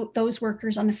place those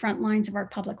workers on the front lines of our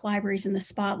public libraries in the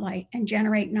spotlight and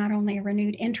generate not only a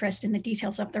renewed interest in the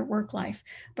details of their work life,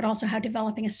 but also how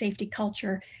developing a safety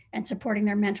culture and supporting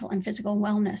their mental and physical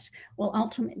wellness will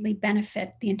ultimately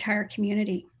benefit the entire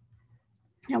community.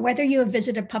 Now, whether you have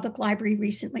visited a public library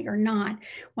recently or not,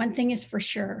 one thing is for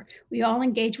sure, we all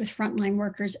engage with frontline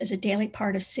workers as a daily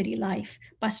part of city life: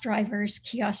 bus drivers,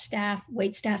 kiosk staff,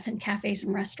 wait staff in cafes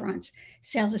and restaurants,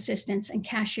 sales assistants and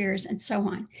cashiers, and so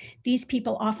on. These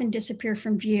people often disappear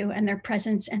from view and their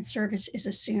presence and service is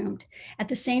assumed. At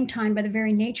the same time, by the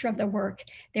very nature of their work,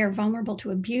 they are vulnerable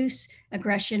to abuse,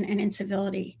 aggression, and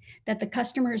incivility. That the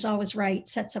customer is always right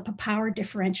sets up a power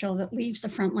differential that leaves the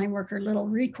frontline worker little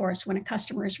recourse when a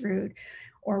customer is rude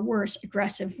or worse,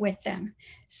 aggressive with them.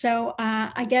 So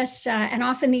I guess, and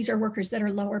often these are workers that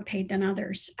are lower paid than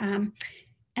others, and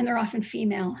they're often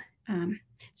female.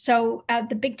 So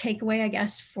the big takeaway, I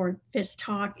guess, for this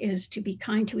talk is to be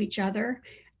kind to each other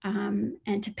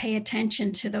and to pay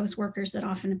attention to those workers that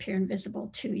often appear invisible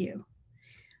to you.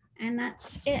 And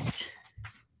that's it.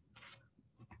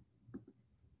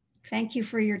 Thank you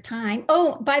for your time.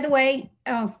 Oh, by the way,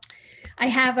 I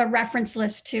have a reference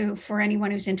list too for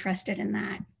anyone who's interested in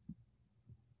that.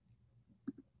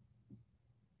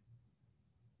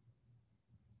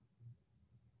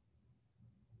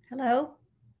 Hello?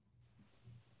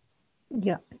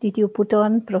 Yeah, did you put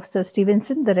on Professor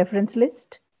Stevenson, the reference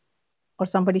list? Or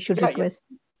somebody should request?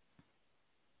 Yeah.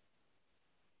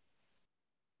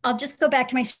 I'll just go back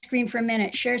to my screen for a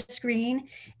minute, share screen.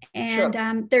 And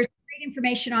sure. There's great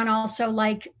information on also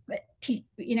like,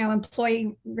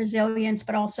 employee resilience,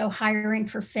 but also hiring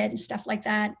for fit and stuff like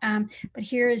that. But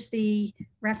here is the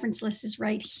reference list is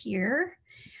right here.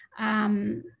 I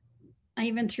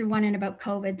even threw one in about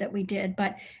COVID that we did,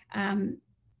 but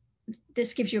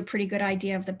this gives you a pretty good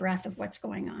idea of the breadth of what's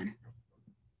going on.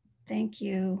 Thank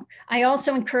you. I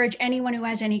also encourage anyone who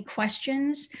has any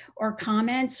questions or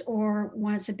comments or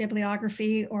wants a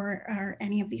bibliography or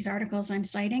any of these articles I'm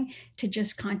citing to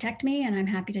just contact me, and I'm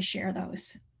happy to share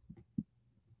those.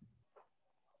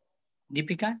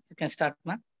 Devika, you can start,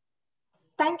 ma'am.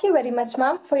 Thank you very much,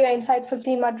 ma'am, for your insightful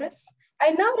theme address. I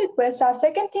now request our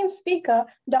second theme speaker,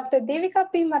 Dr. Devika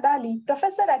P. Madalli,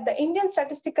 professor at the Indian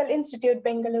Statistical Institute,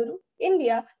 Bengaluru,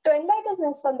 India, to enlighten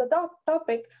us on the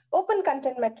topic open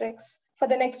content metrics. For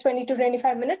the next 20 to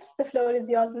 25 minutes, the floor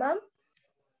is yours, ma'am.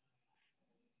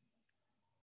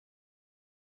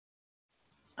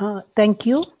 Thank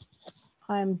you.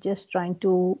 I'm just trying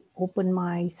to open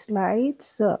my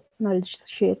slides. I'll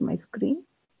share my screen.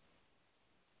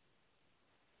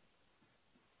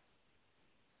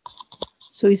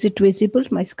 So is it visible,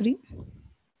 my screen?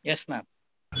 Yes, ma'am.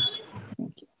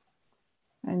 Thank you.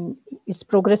 And it's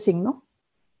progressing, no?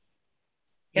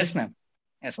 Yes, ma'am.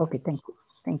 Yes. Okay, thank you.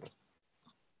 Thank you.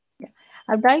 Yeah.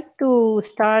 I'd like to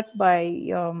start by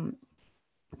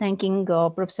thanking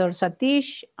Professor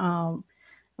Satish,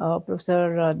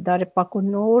 Professor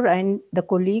Darepakunur, and the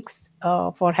colleagues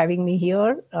for having me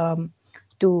here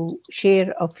to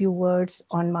share a few words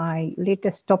on my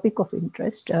latest topic of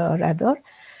interest,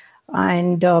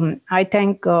 And I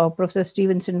thank Professor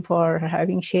Stevenson for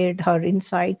having shared her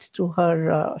insights through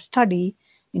her study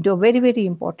into a very, very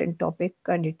important topic,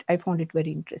 and I found it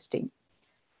very interesting.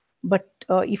 But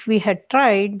if we had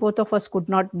tried, both of us could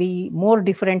not be more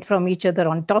different from each other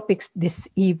on topics this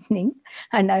evening.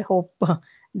 And I hope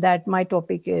that my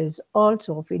topic is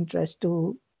also of interest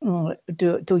to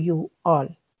you all.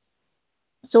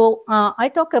 So I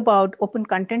talk about open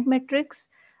content metrics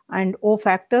and O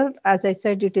factor. As I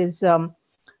said, it is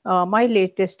my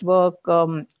latest work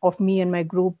of me and my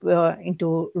group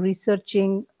into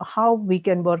researching how we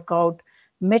can work out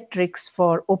metrics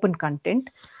for open content,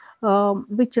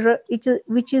 which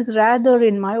is rather,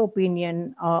 in my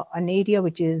opinion, an area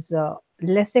which is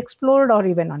less explored or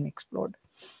even unexplored.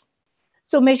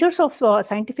 So measures of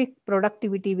scientific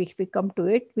productivity, if we come to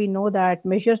it, we know that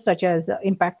measures such as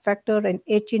impact factor and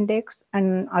H index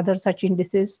and other such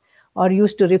indices are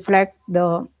used to reflect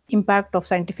the impact of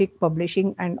scientific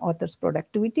publishing and authors'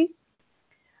 productivity.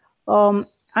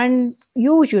 And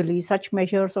usually such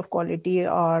measures of quality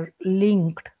are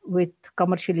linked with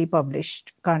commercially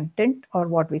published content, or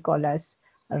what we call as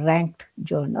ranked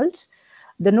journals.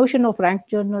 The notion of ranked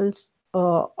journals,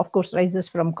 of course, rises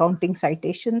from counting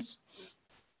citations,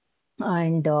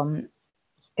 and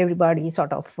everybody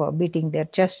sort of beating their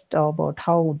chest about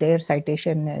how their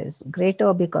citation is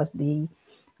greater because the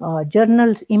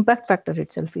journal's impact factor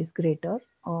itself is greater.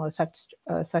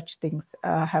 Such things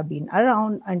have been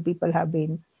around, and people have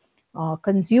been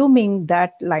consuming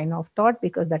that line of thought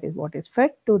because that is what is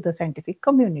fed to the scientific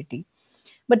community.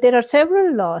 But there are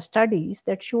several studies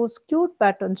that show skewed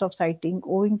patterns of citing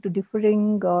owing to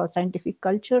differing scientific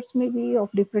cultures, maybe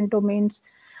of different domains.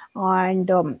 And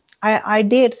I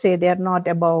dare say they are not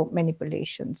above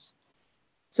manipulations.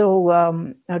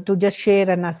 So to just share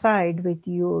an aside with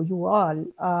you all,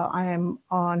 I am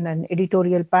on an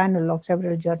editorial panel of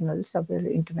several journals, several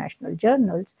international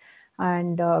journals.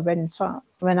 And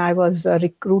when I was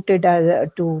recruited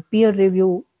to peer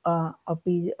review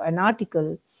an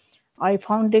article, I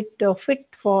found it fit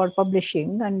for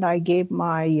publishing, and I gave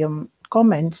my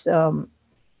comments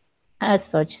as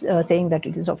such, saying that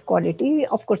it is of quality.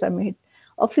 Of course, I made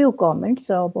a few comments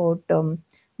about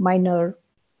minor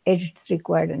edits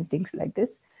required and things like this.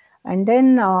 And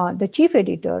then the chief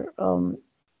editor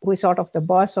who is sort of the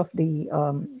boss of the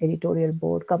editorial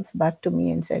board, comes back to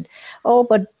me and said, "Oh,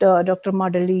 but Dr.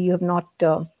 Madalli, you have not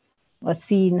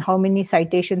seen how many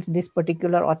citations this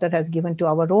particular author has given to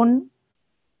our own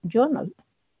journal."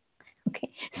 Okay,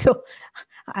 so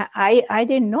I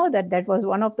didn't know that was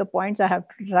one of the points I have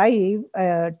to drive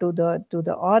to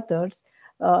the authors,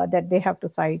 that they have to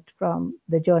cite from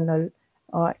the journal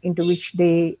into which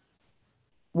they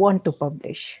want to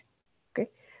publish. Okay,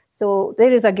 so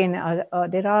there is again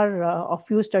there are a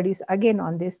few studies again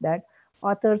on this, that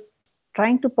authors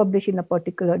trying to publish in a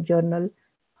particular journal,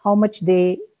 how much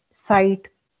they cite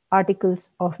articles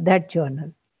of that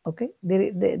journal. Okay,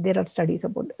 there are studies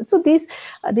about it. So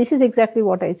this is exactly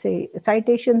what I say.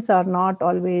 Citations are not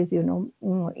always,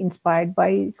 inspired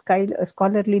by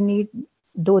scholarly need,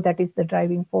 though that is the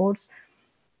driving force.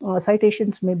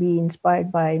 Citations may be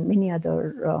inspired by many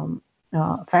other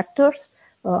factors,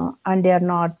 and they are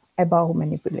not above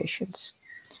manipulations.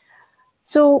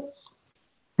 So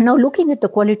now looking at the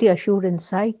quality assurance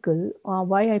cycle,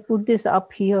 why I put this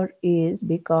up here is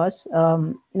because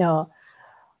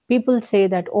people say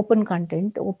that open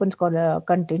scholar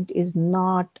content is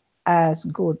not as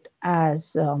good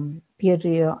as not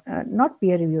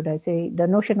peer reviewed. I say the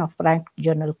notion of ranked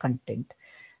journal content.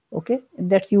 Okay,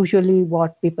 that's usually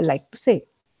what people like to say.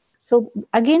 So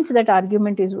against that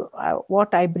argument is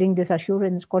what I bring this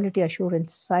quality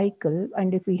assurance cycle.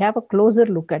 And if we have a closer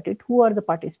look at it, who are the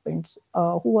participants,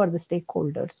 who are the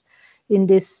stakeholders in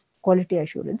this quality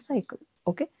assurance cycle?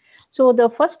 Okay, so the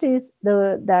first is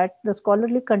that the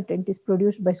scholarly content is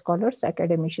produced by scholars,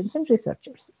 academicians, and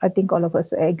researchers. I think all of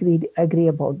us agree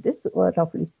about this,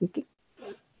 roughly speaking.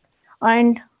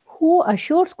 And who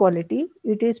assures quality?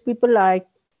 It is people like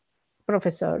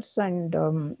professors and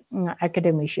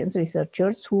academicians,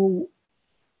 researchers who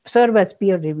serve as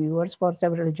peer reviewers for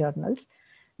several journals.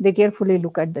 They carefully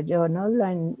look at the journal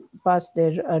and pass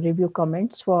their review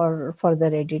comments for further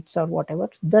edits or whatever,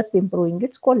 thus improving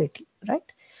its quality, right?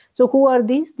 So who are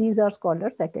these? These are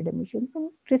scholars, academicians,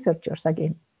 and researchers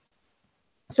again.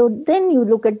 So then you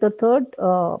look at the third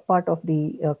part of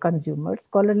the consumer.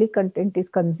 Scholarly content is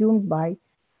consumed by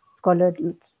scholars,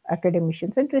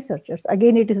 academicians, and researchers.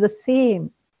 Again, it is the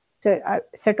same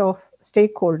set of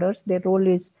stakeholders. Their role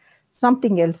is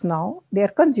something else now. They are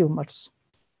consumers.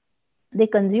 They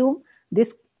consume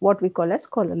this, what we call as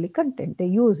scholarly content. They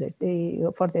use it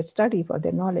for their study, for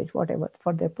their knowledge, whatever,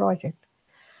 for their project.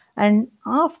 And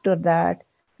after that,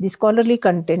 the scholarly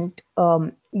content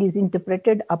is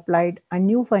interpreted, applied, and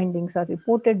new findings are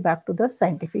reported back to the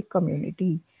scientific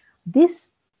community. This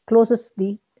closes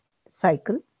the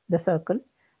cycle, the circle.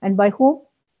 And by whom?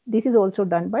 This is also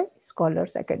done by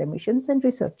scholars, academicians, and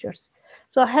researchers.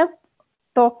 So I have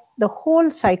talked the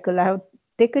whole cycle. I have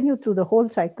taken you through the whole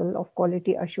cycle of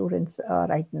quality assurance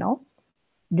right now.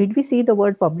 Did we see the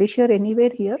word publisher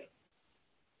anywhere here?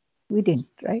 We didn't,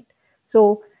 right?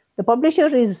 So the publisher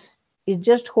is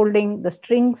just holding the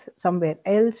strings somewhere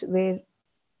else, where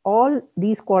all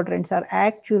these quadrants are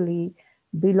actually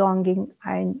belonging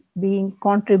and being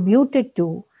contributed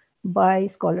to by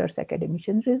scholars,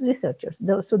 academicians, researchers.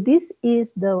 So this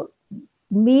is the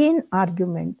main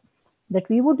argument that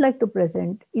we would like to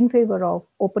present in favor of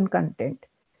open content.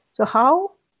 So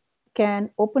how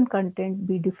can open content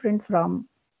be different from,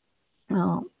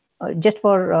 just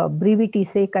for brevity's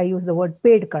sake, I use the word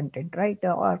paid content, right?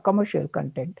 Or commercial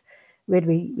content, where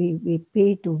we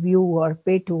pay to view or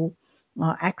pay to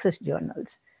access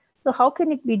journals. So how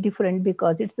can it be different?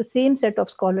 Because it's the same set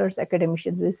of scholars,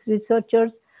 academicians,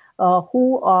 researchers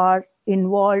who are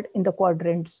involved in the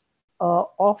quadrants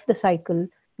of the cycle,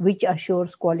 which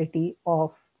assures quality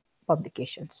of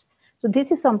publications. So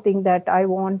this is something that I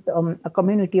want a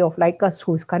community of like us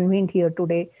who is convened here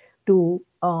today to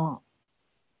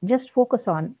just focus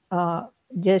on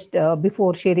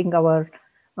before sharing our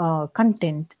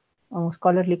content,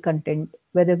 scholarly content,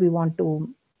 whether we want to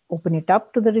open it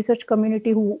up to the research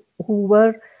community who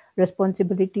were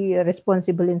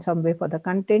responsible in some way for the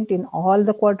content in all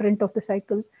the quadrant of the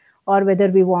cycle, or whether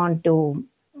we want to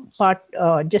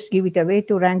just give it away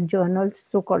to ranked journals,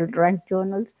 so-called ranked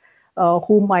journals,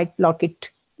 who might lock it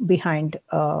behind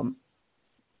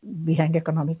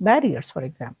economic barriers, for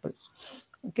example.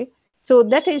 Okay, so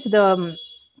that is the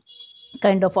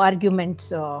kind of arguments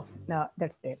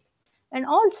that's there. And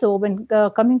also, when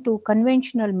coming to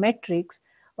conventional metrics,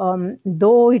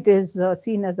 though it is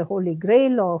seen as the holy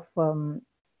grail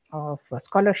of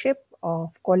scholarship, of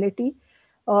quality,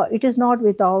 it is not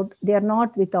without, they are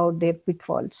not without their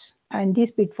pitfalls. And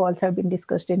these pitfalls have been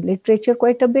discussed in literature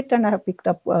quite a bit, and I have picked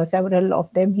up several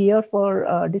of them here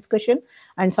for discussion,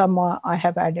 and some I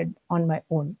have added on my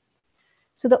own.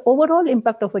 So the overall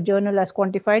impact of a journal as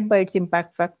quantified by its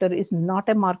impact factor is not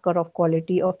a marker of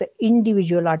quality of the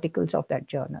individual articles of that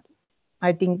journal.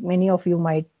 I think many of you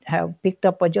might have picked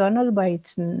up a journal by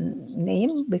its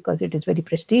name because it is very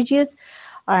prestigious,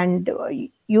 and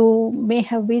you may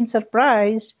have been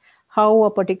surprised how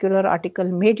a particular article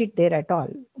made it there at all.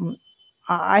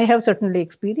 I have certainly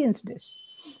experienced this.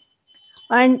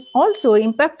 And also,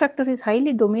 impact factor is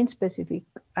highly domain specific,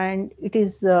 and it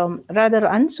is rather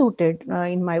unsuited,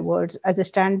 in my words, as a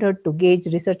standard to gauge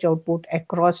research output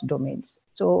across domains.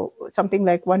 So something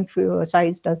like one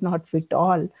size does not fit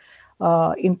all.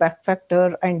 Impact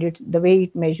factor and the way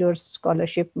it measures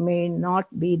scholarship may not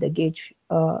be the gauge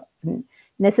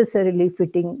necessarily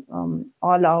fitting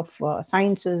all of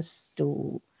sciences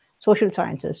to social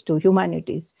sciences to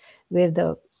humanities, where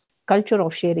the culture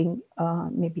of sharing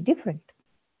may be different.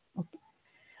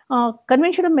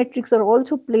 Conventional metrics are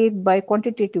also plagued by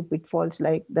quantitative pitfalls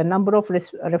like the number of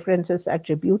references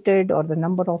attributed or the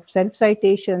number of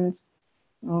self-citations,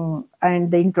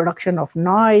 and the introduction of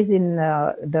noise in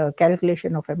the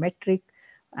calculation of a metric.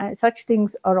 Such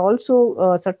things are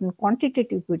also certain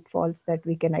quantitative pitfalls that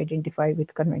we can identify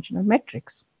with conventional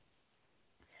metrics.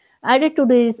 Added to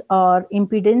these are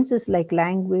impedances like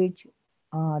language,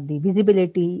 the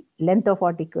visibility, length of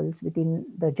articles within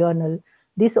the journal.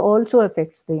 This also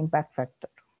affects the impact factor.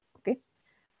 Okay,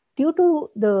 due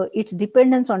to its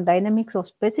dependence on dynamics of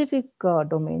specific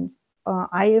domains,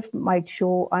 IF might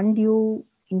show undue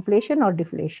inflation or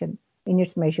deflation in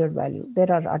its measured value. There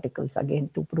are articles again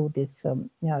to prove this.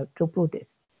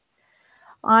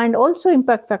 And also,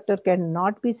 impact factor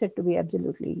cannot be said to be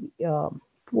absolutely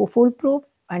foolproof,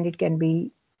 and it can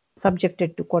be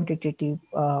subjected to quantitative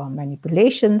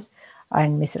manipulations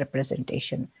and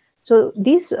misrepresentation. So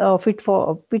these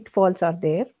pitfalls are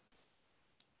there.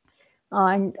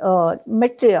 And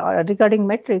regarding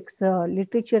metrics,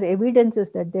 literature evidences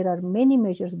that there are many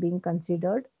measures being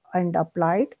considered and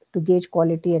applied to gauge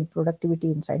quality and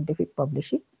productivity in scientific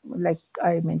publishing, like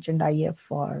I mentioned, IF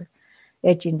or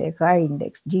H index, I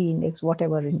index, G index,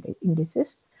 whatever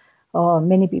indices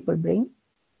many people bring.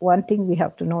 One thing we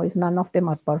have to know is none of them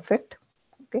are perfect.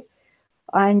 Okay,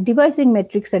 and devising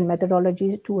metrics and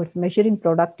methodologies towards measuring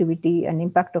productivity and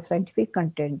impact of scientific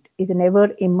content is an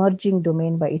ever-emerging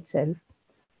domain by itself.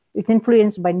 It's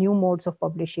influenced by new modes of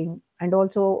publishing and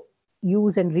also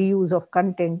use and reuse of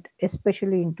content,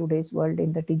 especially in today's world,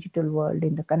 in the digital world,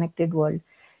 in the connected world.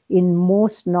 In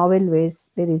most novel ways,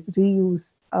 there is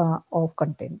reuse of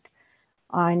content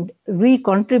and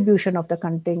recontribution of the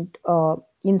content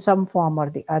in some form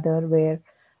or the other, where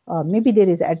maybe there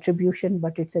is attribution,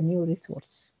 but it's a new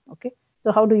resource. Okay,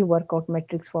 so how do you work out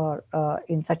metrics for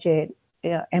in such a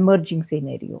emerging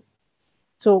scenario?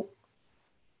 So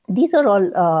these are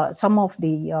all some of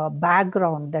the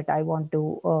background that I want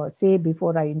to say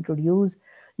before I introduce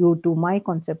you to my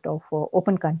concept of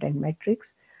open content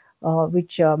metrics,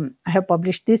 which I have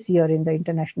published this year in the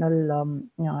International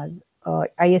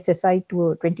ISSI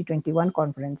 2021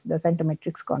 conference, the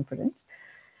Scientometrics conference.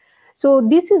 So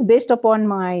this is based upon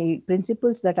my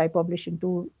principles that I published in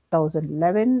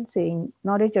 2011, saying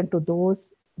knowledge unto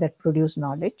those that produce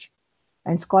knowledge,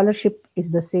 and scholarship is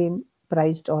the same,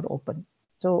 priced or open.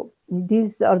 So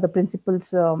these are the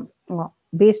principles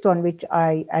based on which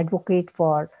I advocate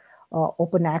for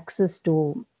open access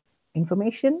to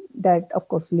information that, of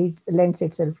course, lends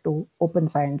itself to open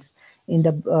science in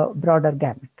the broader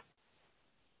gamut.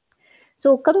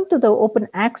 So coming to the open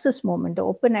access movement, the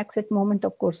open access movement,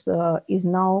 of course, is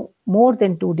now more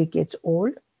than 2 decades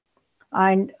old.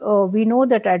 And we know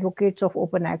that advocates of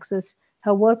open access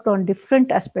have worked on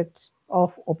different aspects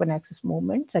of open access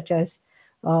movement, such as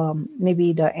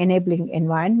maybe the enabling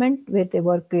environment, where they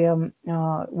work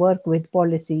with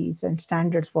policies and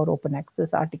standards for open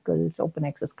access articles, open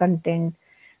access content.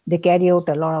 They carry out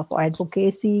a lot of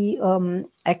advocacy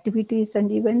activities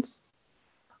and events.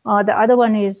 The other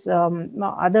one is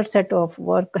other set of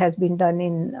work has been done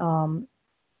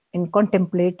in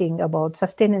contemplating about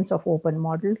sustenance of open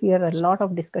model. Here a lot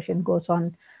of discussion goes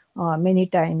on many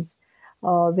times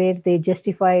where they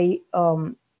justify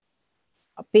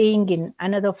paying in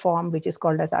another form, which is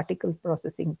called as article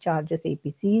processing charges,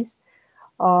 APCs,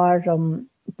 or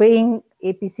paying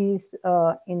APCs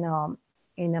in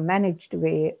a managed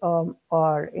way, or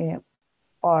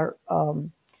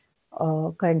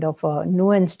kind of a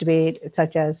nuanced way,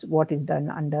 such as what is done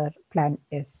under Plan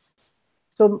S.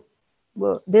 So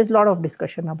there's a lot of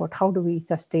discussion about how do we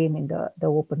sustain in the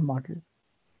open model.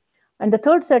 And the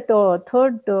third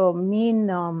main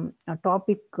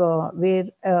topic where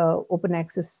open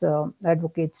access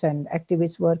advocates and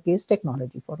activists work is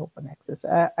technology for open access.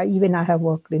 Even I have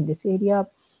worked in this area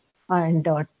and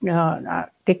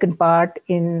taken part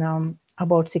in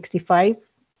about 65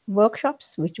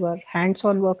 workshops, which were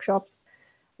hands-on workshops,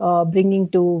 bringing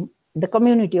to the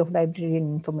community of library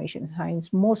and information science,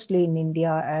 mostly in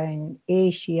India and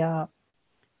Asia,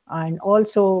 and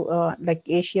also like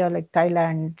Asia, like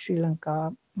Thailand, Sri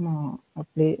Lanka.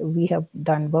 We have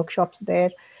done workshops there.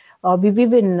 We've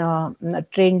even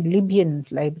trained Libyan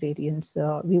librarians.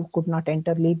 We could not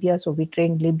enter Libya, so we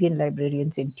trained Libyan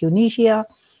librarians in Tunisia.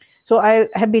 So I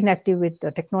have been active with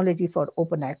the technology for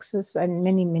open access, and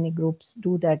many groups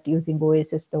do that using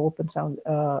OSS, the open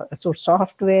source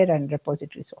software and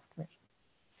repository software.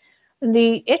 And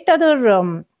the yet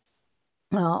other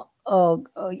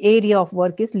area of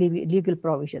work is legal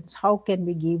provisions. How can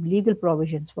we give legal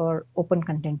provisions for open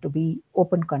content to be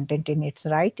open content in its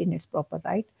right, in its proper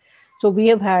right? So we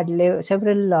have had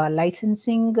several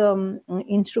licensing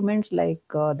instruments like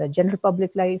the general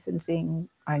public licensing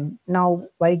and now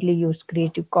widely used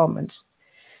Creative Commons.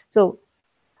 So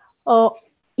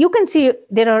you can see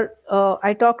there are,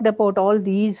 I talked about all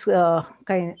these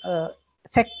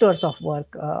sectors of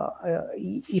work,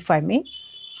 if I may.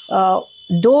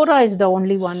 DORA is the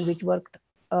only one which worked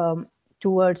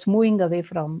towards moving away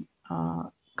from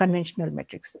conventional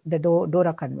metrics, the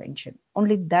DORA convention.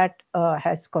 Only that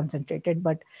has concentrated,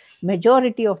 but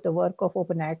majority of the work of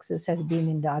open access has been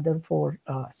in the other four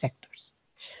sectors.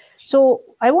 So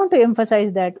I want to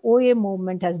emphasize that OA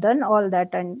movement has done all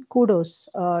that, and kudos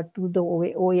to the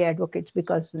OA advocates,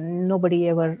 because nobody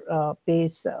ever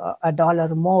pays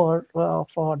 $1 more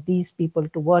for these people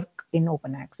to work in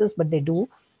open access, but they do.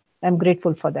 I'm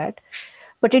grateful for that.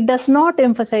 But it does not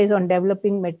emphasize on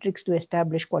developing metrics to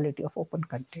establish quality of open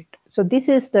content. So this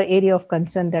is the area of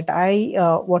concern that I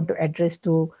want to address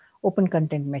to open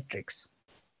content metrics.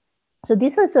 So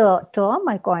this is a term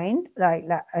I coined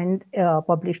and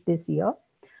published this year.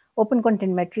 Open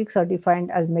content metrics are defined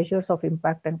as measures of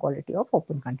impact and quality of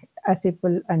open content, as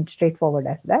simple and straightforward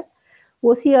as that.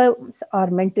 OCRs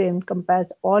are meant to encompass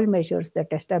all measures that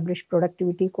establish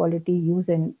productivity, quality, use,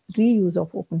 and reuse of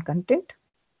open content.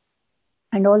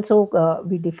 And also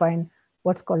we define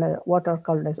what are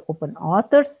called as open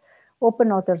authors.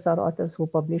 Open authors are authors who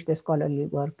publish their scholarly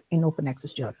work in open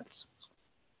access journals.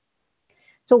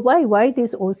 So why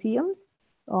these OCMs?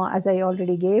 As I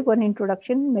already gave an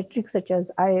introduction, metrics such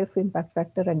as IF, impact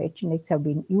factor, and HNX have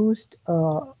been used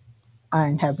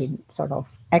and have been sort of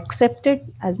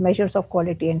accepted as measures of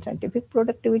quality and scientific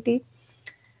productivity.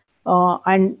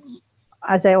 And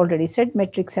as I already said,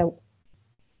 metrics have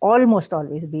almost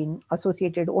always been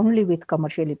associated only with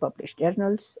commercially published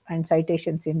journals and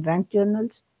citations in ranked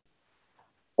journals.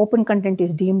 Open content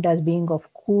is deemed as being of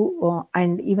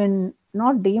and even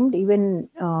not deemed, even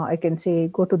I can say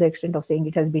go to the extent of saying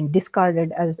it has been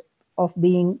discarded as of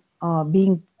being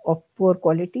of poor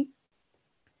quality.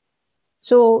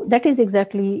 So that is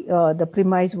exactly the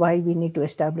premise why we need to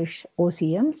establish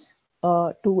OCMs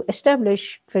to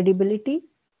establish credibility,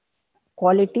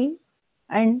 quality,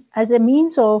 and as a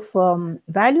means of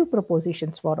value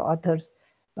propositions for authors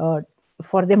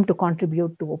for them to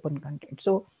contribute to open content.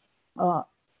 So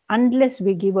unless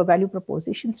we give a value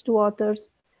propositions to authors,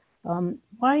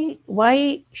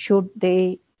 why should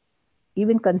they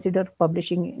even consider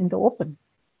publishing in the open?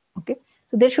 Okay.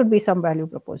 So there should be some value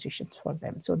propositions for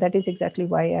them. So that is exactly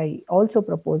why I also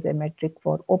propose a metric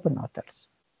for open authors.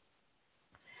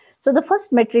 So the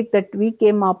first metric that we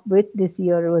came up with this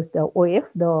year was the OF,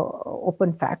 the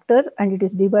open factor, and it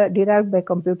is derived by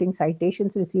computing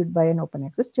citations received by an open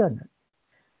access journal.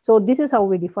 So this is how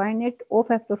we define it. O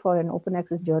factor for an open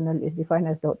access journal is defined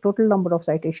as the total number of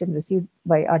citations received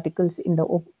by articles in the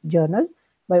journal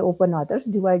by open authors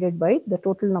divided by the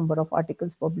total number of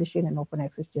articles published in an open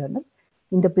access journal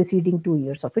in the preceding 2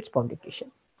 years of its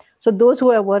publication. So those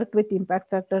who have worked with impact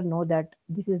factor know that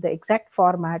this is the exact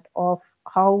format of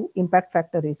how impact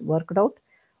factor is worked out.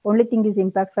 Only thing is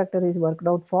impact factor is worked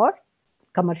out for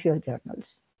commercial journals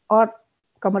or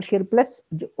commercial plus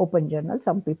open journals.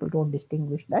 Some people don't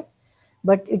distinguish that,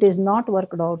 but it is not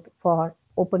worked out for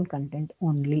open content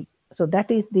only. So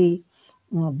that is the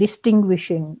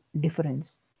distinguishing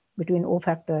difference between O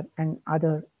factor and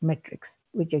other metrics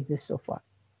which exist so far.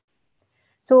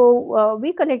 So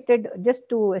we collected, just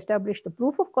to establish the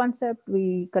proof of concept,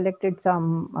 we collected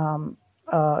some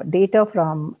data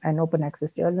from an open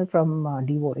access journal from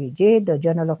DOAJ, the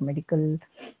Journal of Medical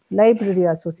Library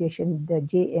Association, the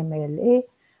JMLA,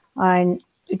 and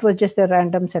it was just a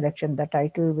random selection, the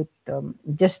title with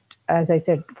just, as I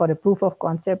said, for a proof of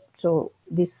concept. So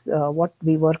this, what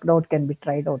we worked out can be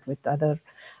tried out with other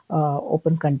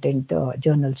open content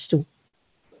journals too.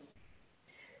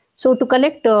 So to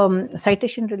collect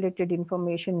citation related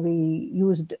information, we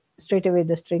used straight away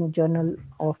the string Journal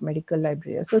of Medical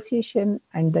Library Association,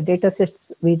 and the data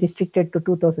sets we restricted to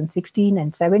 2016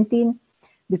 and 17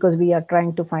 because we are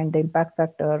trying to find the impact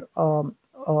factor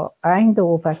and the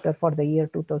O factor for the year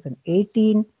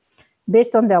 2018.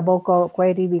 Based on the above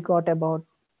query, we got about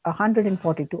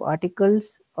 142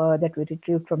 articles that we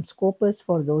retrieved from Scopus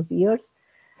for those years.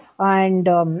 And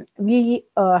we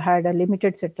had a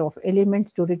limited set of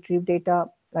elements to retrieve data,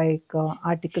 like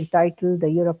article title, the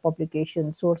year of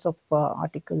publication, source of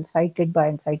article, cited by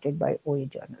and cited by OA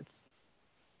journals.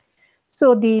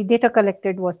 So the data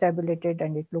collected was tabulated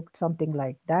and it looked something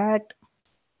like that.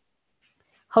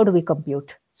 How do we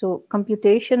compute? So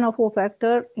computation of O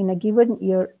factor in a given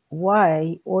year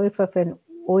Y, OFF and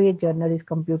OA journal is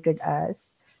computed as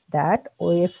that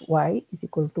OFY is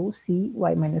equal to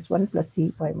CY minus 1 plus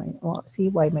CY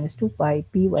minus 2 by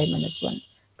PY minus 1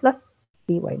 plus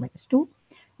PY minus 2,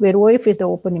 where OF is the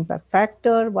open impact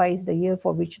factor, Y is the year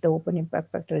for which the open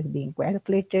impact factor is being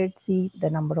calculated, C the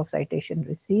number of citations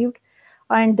received,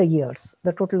 and the years,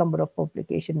 the total number of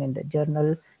publication in the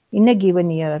journal in a given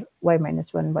year, Y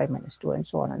minus 1, Y minus 2, and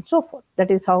so on and so forth.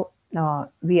 That is how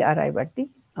we arrive at the,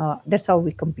 that's how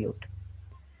we compute.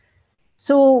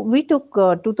 So we took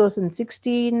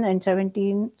 2016 and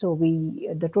 17. So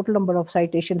the total number of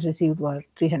citations received were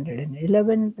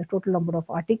 311. The total number of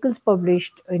articles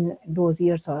published in those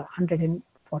years are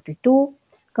 142.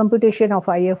 Computation of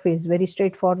IF is very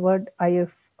straightforward.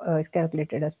 IF is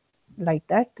calculated as like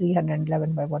that,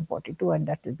 311 by 142, and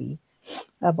that will be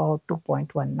about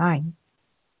 2.19.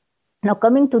 Now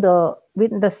coming to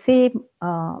with the same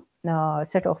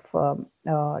set of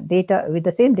data, with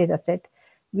the same data set,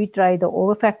 we try the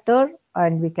O factor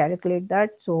and we calculate that.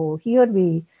 So here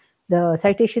the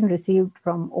citation received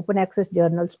from open access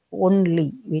journals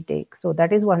only we take. So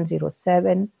that is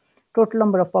 107. Total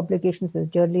number of publications is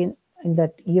journal in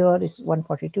that year is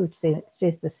 142. It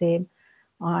stays the same.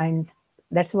 And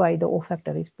that's why the O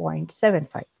factor is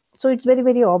 0.75. So it's very,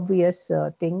 very obvious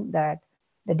thing that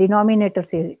the denominator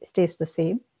stays the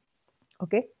same.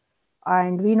 Okay.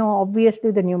 And we know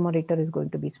obviously the numerator is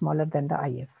going to be smaller than the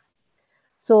IF.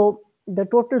 So the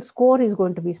total score is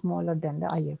going to be smaller than the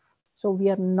IF. So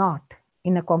we are not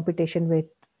in a competition with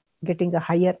getting a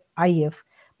higher IF,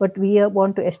 but we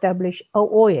want to establish a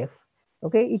OF.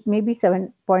 Okay, it may be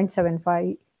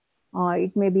 7.75,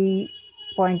 it may be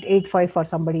 0.85 for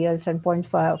somebody else and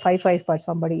 0.55 for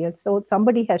somebody else. So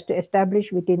somebody has to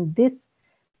establish within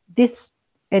this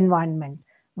environment.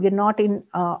 We are not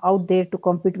out there to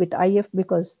compete with IF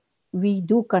because we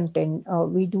do contend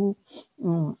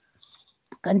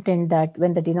that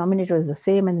when the denominator is the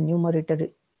same and the numerator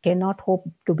cannot hope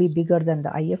to be bigger than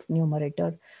the IF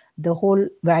numerator, the whole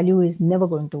value is never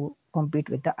going to compete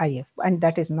with the IF, and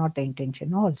that is not the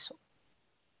intention also.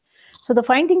 So the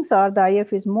findings are the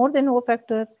IF is more than O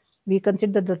factor. We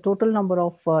consider the total number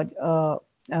of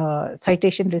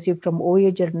citation received from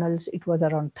OA journals. It was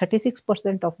around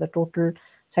 36% of the total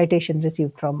citation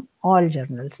received from all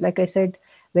journals. Like I said,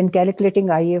 when calculating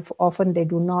IF, often they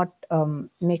do not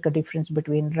make a difference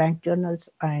between ranked journals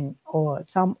or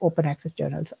some open access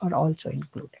journals are also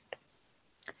included.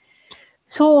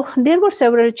 So there were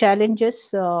several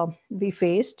challenges we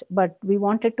faced, but we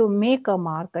wanted to make a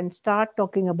mark and start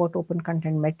talking about open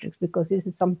content metrics because this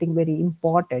is something very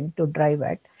important to drive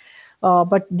at.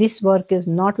 But this work is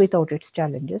not without its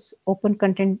challenges. Open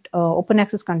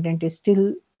access content is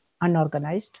still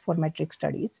unorganized for metric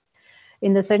studies,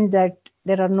 in the sense that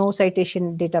there are no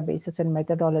citation databases and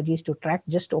methodologies to track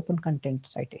just open content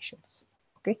citations.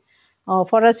 Okay,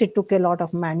 for us it took a lot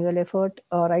of manual effort.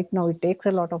 Right now it takes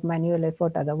a lot of manual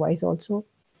effort. Otherwise, also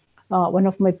one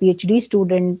of my PhD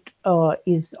student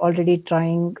is already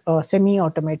trying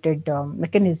semi-automated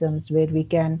mechanisms where we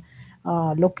can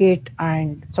locate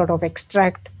and sort of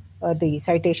extract the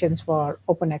citations for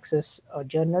open access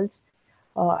journals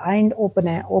and open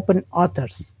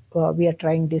authors. We are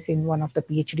trying this in one of the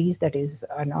PhDs that is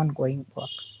an ongoing work.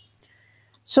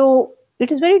 So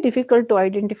it is very difficult to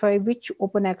identify which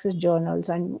open access journals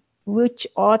and which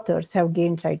authors have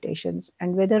gained citations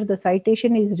and whether the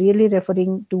citation is really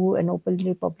referring to an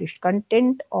openly published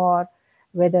content or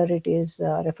whether it is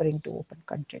referring to open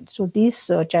content. So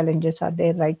these challenges are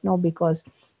there right now because,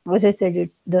 as I said,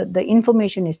 the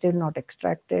information is still not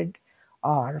extracted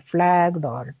or flagged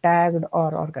or tagged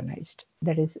or organized.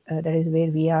 That is where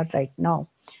we are right now.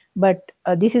 But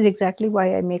this is exactly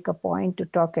why I make a point to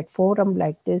talk at forum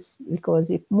like this, because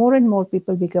if more and more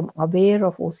people become aware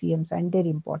of OCMs and their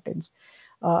importance,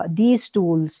 these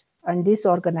tools and this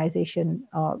organization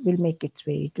will make its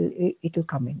way. It will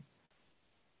come in.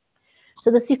 So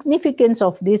the significance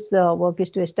of this work is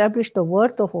to establish the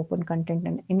worth of open content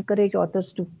and encourage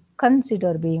authors to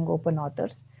consider being open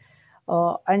authors.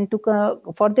 And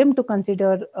for them to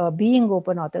consider being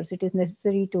open authors, it is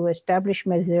necessary to establish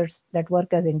measures that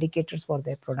work as indicators for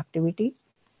their productivity.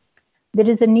 There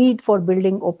is a need for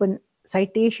building open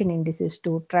citation indices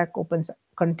to track open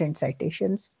content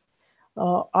citations.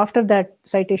 After that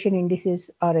citation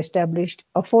indices are established,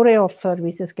 a foray of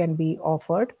services can be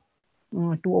offered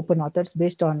to open authors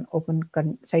based on open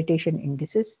citation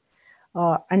indices.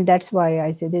 And that's why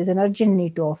I say there's an urgent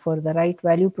need to offer the right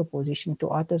value proposition to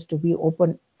authors to be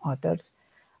open authors.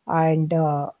 And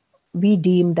we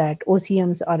deem that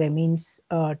OCMs are a means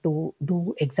to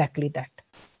do exactly that.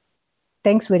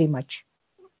 Thanks very much.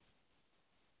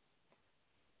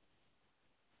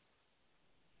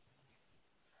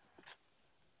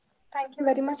 Thank you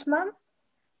very much, ma'am,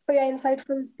 for your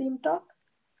insightful theme talk.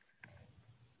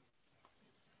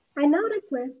 I now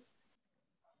request,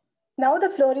 now the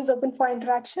floor is open for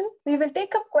interaction. We will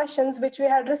take up questions which we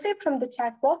had received from the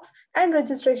chat box and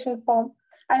registration form.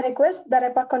 I request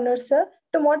Darepa Kannur sir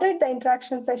to moderate the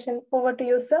interaction session. Over to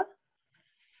you, sir.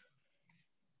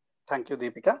 Thank you,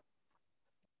 Devika.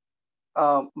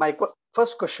 My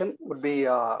first question would be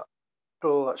to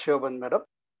Siobhan, madam.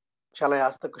 Shall I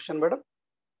ask the question, madam?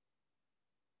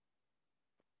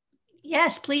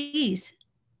 Yes, please.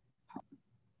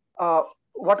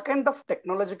 What kind of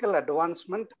technological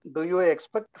advancement do you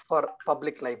expect for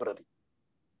public library?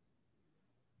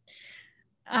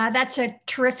 That's a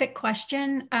terrific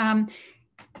question. I'm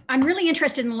really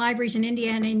interested in the libraries in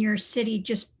India and in your city.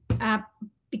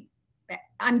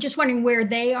 I'm just wondering where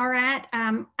they are at.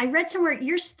 I read somewhere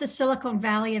you're the Silicon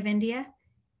Valley of India.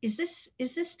 Is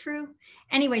this true?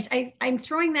 Anyways, I'm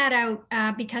throwing that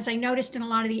out because I noticed in a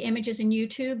lot of the images in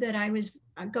YouTube that I was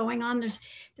going on,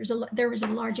 there was a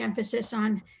large emphasis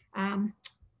on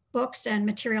books and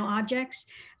material objects.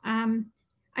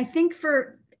 I think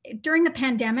during the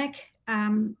pandemic,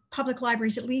 public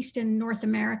libraries, at least in North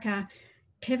America,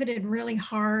 pivoted really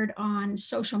hard on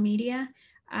social media.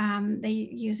 They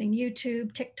using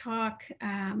YouTube, TikTok,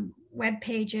 web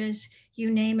pages, you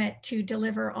name it, to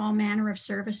deliver all manner of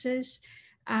services.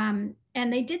 And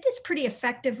they did this pretty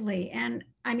effectively. And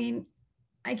I mean,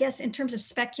 I guess in terms of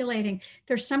speculating,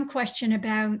 there's some question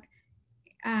about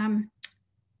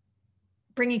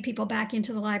bringing people back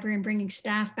into the library and bringing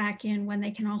staff back in when they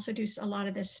can also do a lot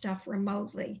of this stuff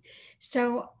remotely.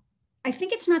 So I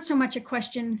think it's not so much a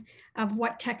question of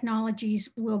what technologies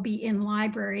will be in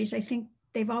libraries. I think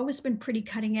they've always been pretty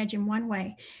cutting edge in one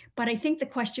way, but I think the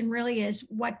question really is,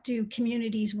 what do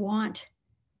communities want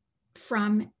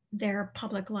from their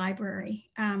public library?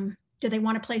 Do they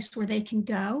want a place where they can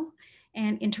go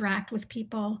and interact with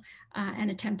people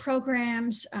and attend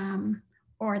programs?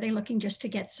 Or are they looking just to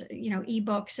get,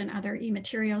 ebooks and other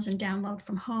e-materials and download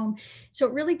from home? So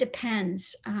it really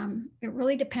depends. It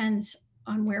really depends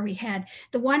on where we head.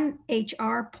 The one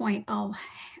HR point I'll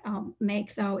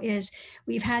make, though, is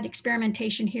we've had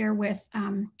experimentation here with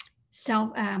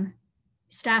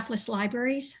staffless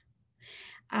libraries.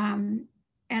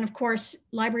 And of course,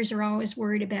 libraries are always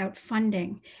worried about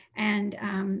funding, and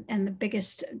the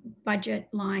biggest budget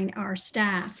line are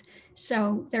staff.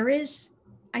 So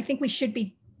I think we should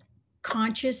be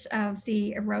conscious of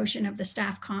the erosion of the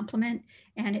staff complement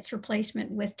and its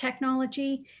replacement with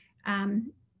technology.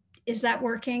 Is that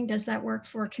working? Does that work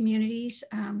for communities?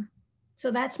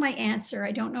 So that's my answer.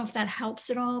 I don't know if that helps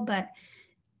at all, but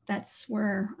that's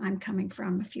where I'm coming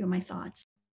from, a few of my thoughts.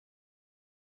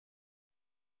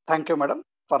 Thank you, madam,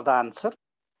 for the answer.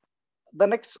 The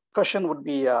next question would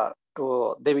be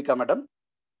to Devika, madam.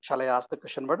 Shall I ask the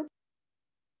question, madam?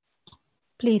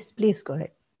 Please go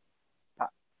ahead.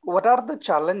 What are the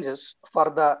challenges for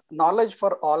the knowledge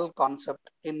for all concept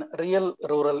in real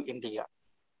rural India?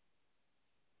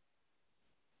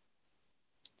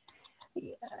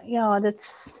 Yeah,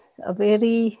 that's a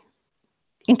very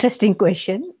interesting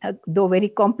question, though very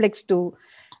complex to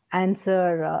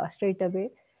answer straight away.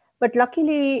 But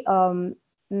luckily,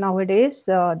 nowadays,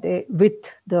 with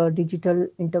the digital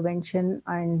intervention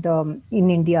and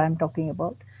in India, I'm talking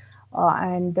about,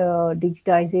 and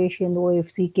digitization,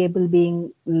 OFC cable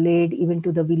being laid even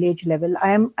to the village level,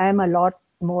 I am a lot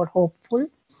more hopeful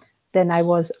than I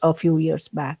was a few years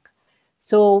back.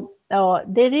 So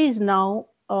there is now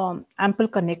ample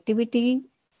connectivity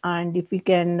And if we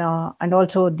can, and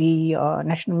also the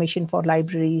National Mission for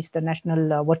Libraries, the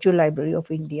National Virtual Library of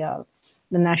India,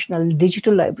 the National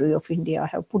Digital Library of India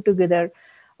have put together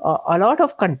a lot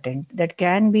of content that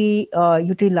can be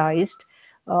utilized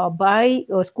by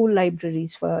school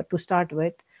libraries to start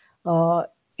with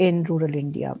in rural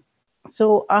India.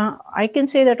 So I can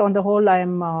say that on the whole, I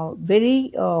am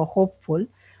very hopeful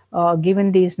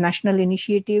given these national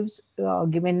initiatives,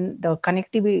 given the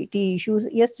connectivity issues.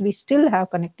 Yes, we still have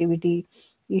connectivity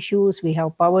issues, we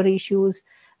have power issues,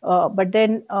 but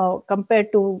then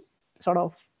compared to sort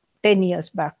of 10 years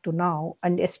back to now,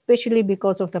 and especially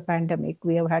because of the pandemic,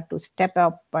 we have had to step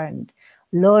up and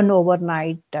learn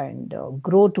overnight and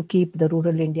grow to keep the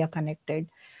rural India connected.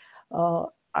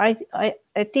 I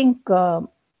think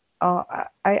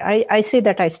I say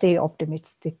that I stay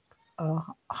optimistic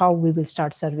how we will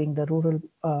start serving the rural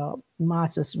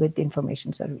masses with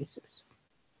information services.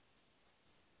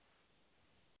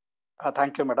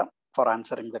 Thank you, madam, for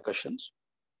answering the questions.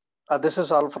 This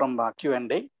is all from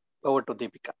Q&A. Over to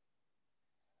Devika.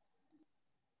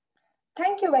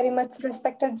 Thank you very much,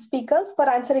 respected speakers, for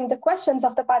answering the questions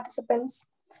of the participants.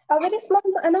 A very small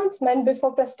announcement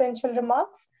before presidential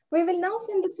remarks. We will now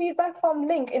send the feedback form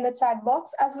link in the chat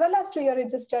box as well as to your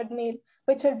registered mail,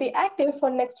 which will be active for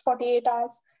next 48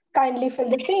 hours. Kindly fill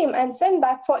the same and send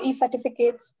back for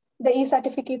e-certificates. The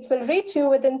e-certificates will reach you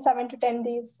within 7 to 10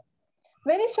 days.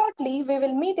 Very shortly, we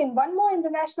will meet in one more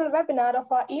international webinar of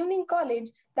our evening college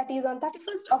that is on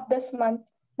 31st of this month.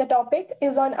 The topic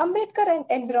is on Ambedkar and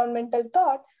Environmental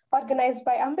Thought, organized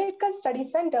by Ambedkar Study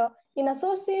Center in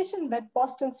association with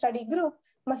Boston Study Group,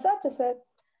 Massachusetts,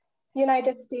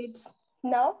 United States.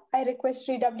 Now, I request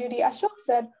Sri W.D. Ashok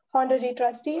Sir, Honorary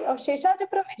Trustee of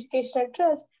Seshadripuram Educational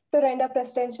Trust, to render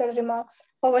presidential remarks.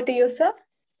 Over to you, sir.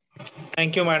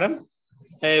 Thank you, madam.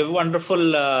 A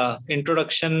wonderful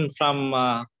introduction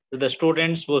from the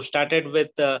students who started with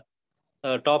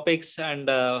topics and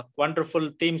wonderful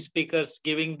theme speakers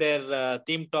giving their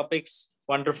theme topics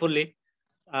wonderfully.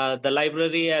 The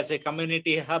library as a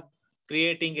community hub,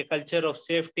 creating a culture of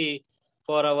safety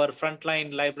for our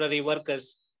frontline library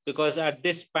workers, because at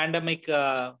this pandemic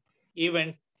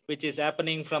event, which is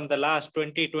happening from the last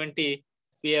 2020,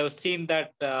 we have seen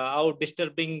that how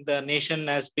disturbing the nation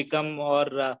has become,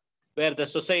 or where the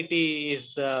society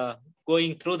is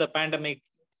going through the pandemic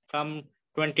from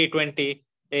 2020.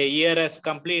 A year has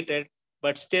completed,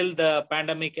 but still the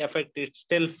pandemic effect is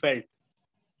still felt.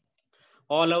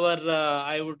 All our,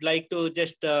 I would like to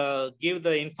just give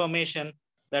the information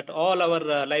that all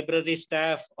our library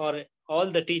staff or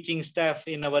all the teaching staff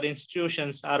in our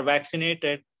institutions are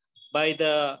vaccinated by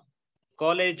the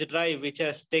college drive, which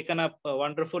has taken up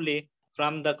wonderfully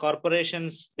from the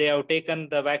corporations. They have taken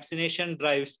the vaccination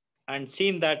drives and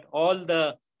seen that all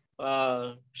the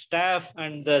staff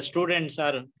and the students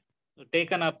are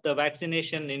taken up the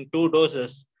vaccination in 2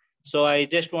 doses. So I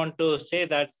just want to say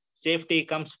that safety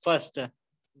comes first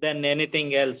than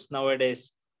anything else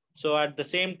nowadays. So at the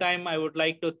same time, I would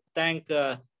like to thank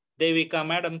Devika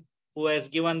madam, who has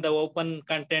given the open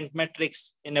content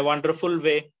metrics in a wonderful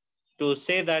way to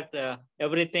say that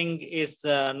everything is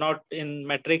not in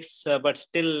metrics, but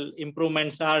still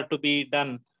improvements are to be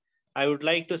done. I would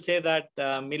like to say that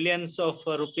millions of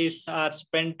rupees are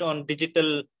spent on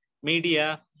digital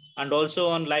media and also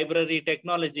on library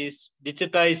technologies,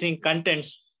 digitizing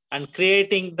contents and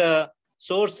creating the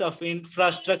source of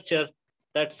infrastructure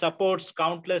that supports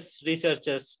countless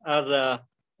researchers or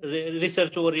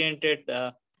research-oriented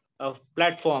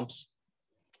platforms.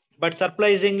 But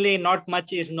surprisingly, not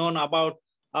much is known about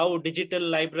how digital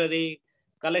library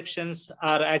collections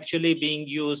are actually being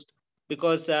used,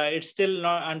 because it's still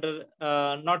not under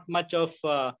not much of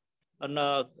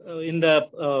in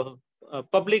the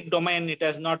public domain. It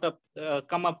has not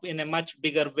come up in a much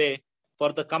bigger way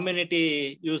for the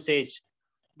community usage.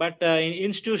 But in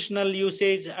institutional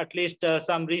usage, at least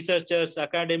some researchers,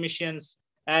 academicians,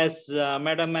 as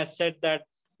madam has said, that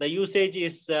the usage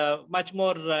is much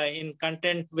more in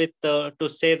content with to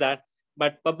say that,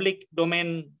 but public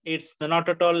domain, it's not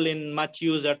at all in much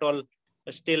use at all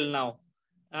still now.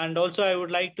 And also I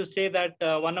would like to say that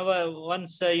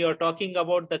once you're talking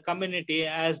about the community,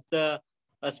 as the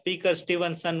speaker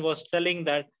Stevenson was telling,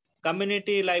 that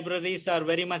community libraries are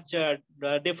very much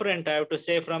different, I have to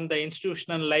say, from the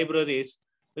institutional libraries,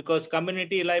 because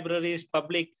community libraries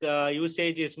public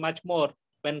usage is much more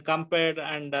when compared,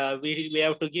 and we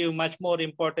have to give much more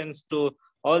importance to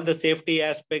all the safety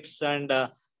aspects and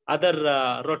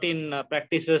other routine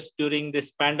practices during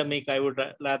this pandemic, I would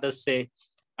rather say.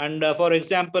 And for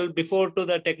example, before to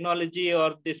the technology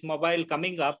or this mobile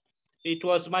coming up, it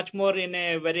was much more in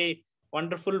a very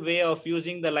wonderful way of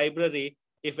using the library.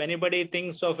 If anybody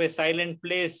thinks of a silent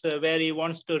place where he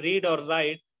wants to read or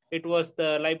write, it was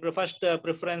the library. First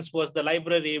preference was the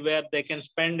library where they can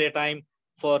spend a time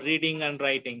for reading and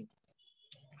writing.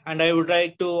 And I would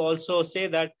like to also say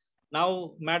that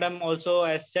now Madam also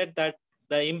has said that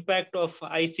the impact of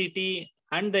ICT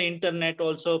and the internet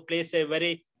also plays a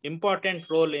very important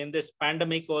role in this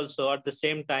pandemic also at the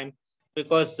same time,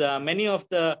 because many of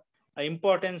the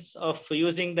importance of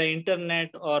using the internet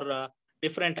or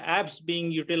different apps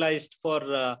being utilized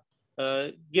for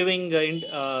giving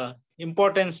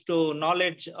importance to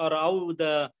knowledge, or how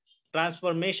the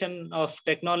transformation of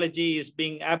technology is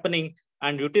being happening,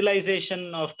 and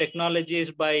utilization of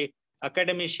technologies by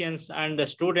academicians and the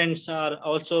students are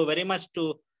also very much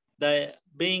to the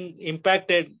being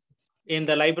impacted in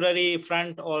the library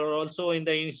front or also in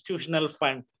the institutional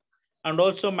front. And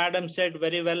also Madam said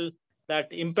very well that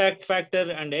impact factor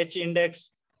and H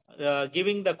index,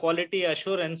 giving the quality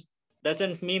assurance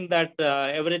doesn't mean that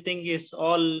everything is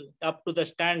all up to the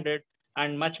standard,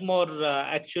 and much more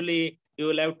actually you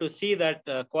will have to see that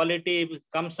quality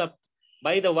comes up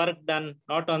by the work done,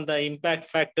 not on the impact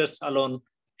factors alone.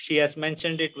 She has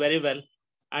mentioned it very well.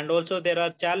 And also there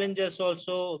are challenges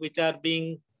also which are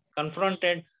being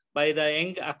confronted by the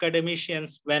young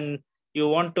academicians when you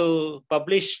want to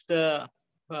publish the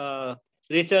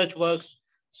research works.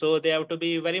 So they have to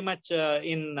be very much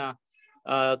in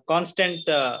constant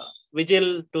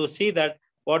vigil to see that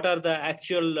what are the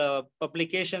actual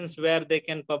publications where they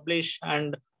can publish,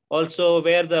 and also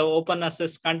where the open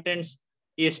access contents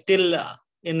is still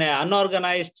in an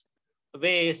unorganized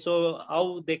way. So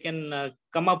how they can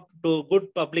come up to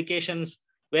good publications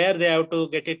where they have to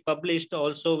get it published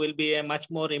also will be a much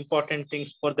more important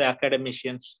things for the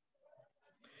academicians.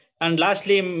 And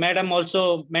lastly, Madam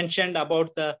also mentioned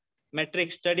about the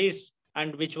metric studies,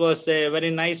 and which was a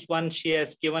very nice one she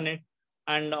has given it.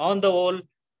 And on the whole,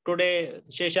 today,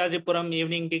 Seshadripuram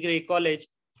Evening Degree College,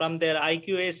 from their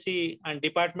IQAC and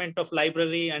Department of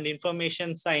Library and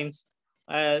Information Science,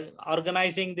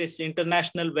 organizing this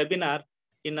international webinar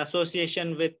in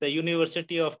association with the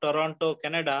University of Toronto,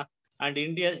 Canada, and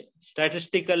Indian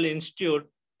Statistical Institute,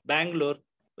 Bengaluru,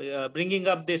 bringing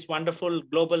up this wonderful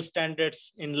global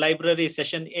standards in library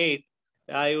session 8.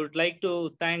 I would like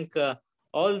to thank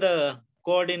all the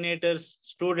coordinators,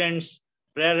 students,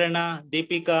 Prerana,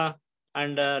 Deepika,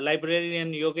 and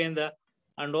librarian Yogendra,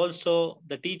 and also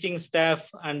the teaching staff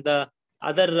and the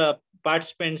other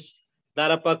participants,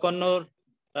 Darapa Konnur,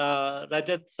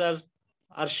 Rajat sir,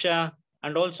 Arsha,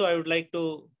 and also I would like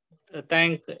to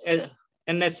thank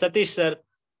NS Satish sir,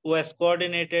 who has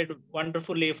coordinated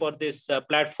wonderfully for this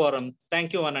platform.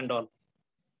 Thank you one and all.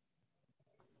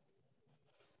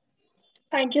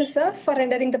 Thank you, sir, for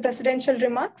rendering the presidential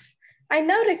remarks. I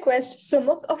now request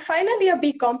Sumukh, a final year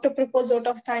BCom, to propose vote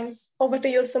of thanks. Over to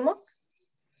you, Sumukh.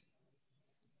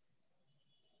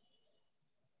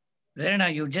 Verena,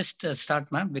 you just start,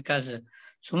 ma'am, because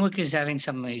Sumukh is having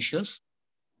some issues.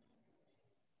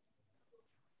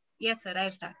 Yes, sir, I'll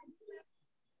start.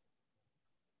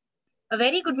 A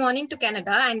very good morning to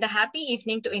Canada and a happy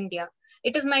evening to India.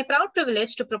 It is my proud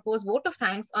privilege to propose vote of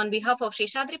thanks on behalf of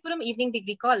Seshadripuram Evening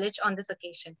Degree College on this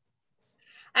occasion.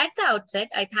 At the outset,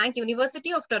 I thank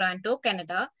University of Toronto,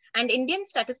 Canada, and Indian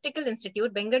Statistical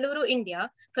Institute, Bengaluru, India,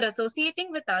 for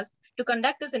associating with us to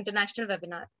conduct this international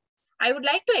webinar. I would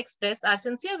like to express our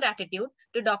sincere gratitude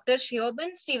to Dr.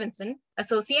 Siobhan Stevenson,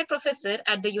 Associate Professor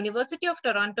at the University of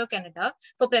Toronto, Canada,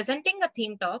 for presenting a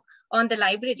theme talk on the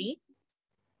library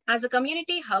as a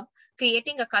community hub,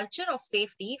 creating a culture of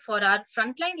safety for our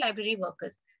frontline library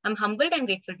workers. I'm humbled and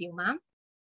grateful to you, ma'am.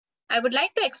 I would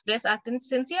like to express our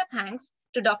sincere thanks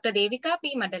to Dr. Devika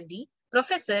P. Madalli,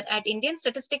 Professor at Indian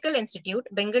Statistical Institute,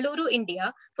 Bengaluru,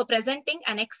 India, for presenting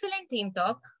an excellent theme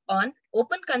talk on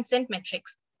open consent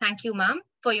metrics. Thank you, ma'am,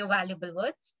 for your valuable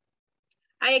words.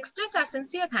 I express our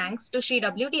sincere thanks to Shri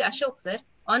W.D. Ashok sir,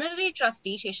 Honorary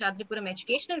Trustee, Seshadripuram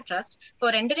Educational Trust, for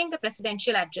rendering the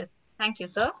presidential address. Thank you,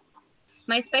 sir.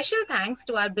 My special thanks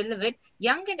to our beloved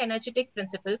young and energetic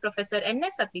principal, Professor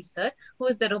N.S. Satish sir, who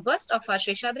is the robust of our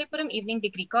Seshadripuram Evening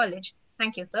Degree College.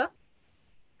 Thank you, sir.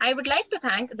 I would like to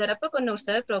thank Darapa Konnur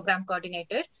sir, Program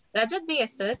Coordinator, Rajat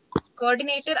B.S. sir,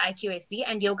 Coordinator IQAC,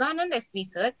 and Yoganand S.V.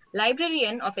 sir,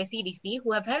 Librarian of SEDC,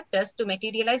 who have helped us to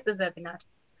materialize this webinar.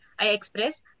 I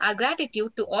express our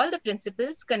gratitude to all the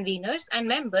principals, conveners, and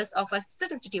members of our sister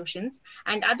institutions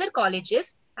and other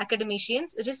colleges,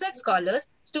 academicians, research scholars,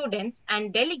 students,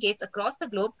 and delegates across the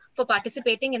globe for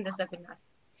participating in this webinar.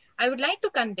 I would like to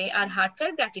convey our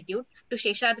heartfelt gratitude to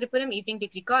Seshadripuram Evening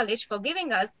Degree College for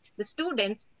giving us, the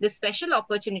students, this special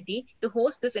opportunity to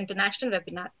host this international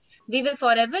webinar. We will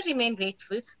forever remain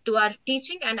grateful to our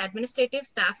teaching and administrative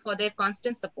staff for their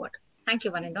constant support. Thank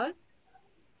you, one and all.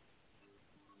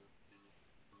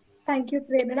 Thank you,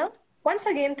 Prerna. Once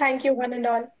again, thank you, one and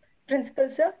all. Principal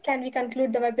sir, can we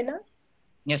conclude the webinar?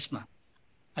 Yes, ma'am.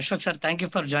 Ashok sir, thank you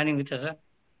for joining with us, sir.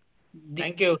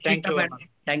 Thank you. Thank you.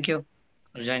 Thank you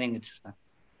for joining with us, ma'am.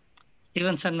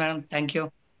 Stevenson, madam, thank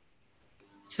you.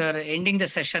 Sir, ending the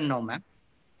session now, ma'am.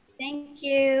 Thank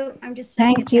you. I'm just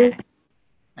Thank you.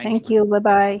 Thank you.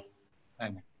 Bye-bye. Bye,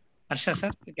 ma'am. Harsha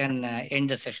sir, you can end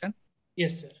the session.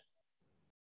 Yes, sir.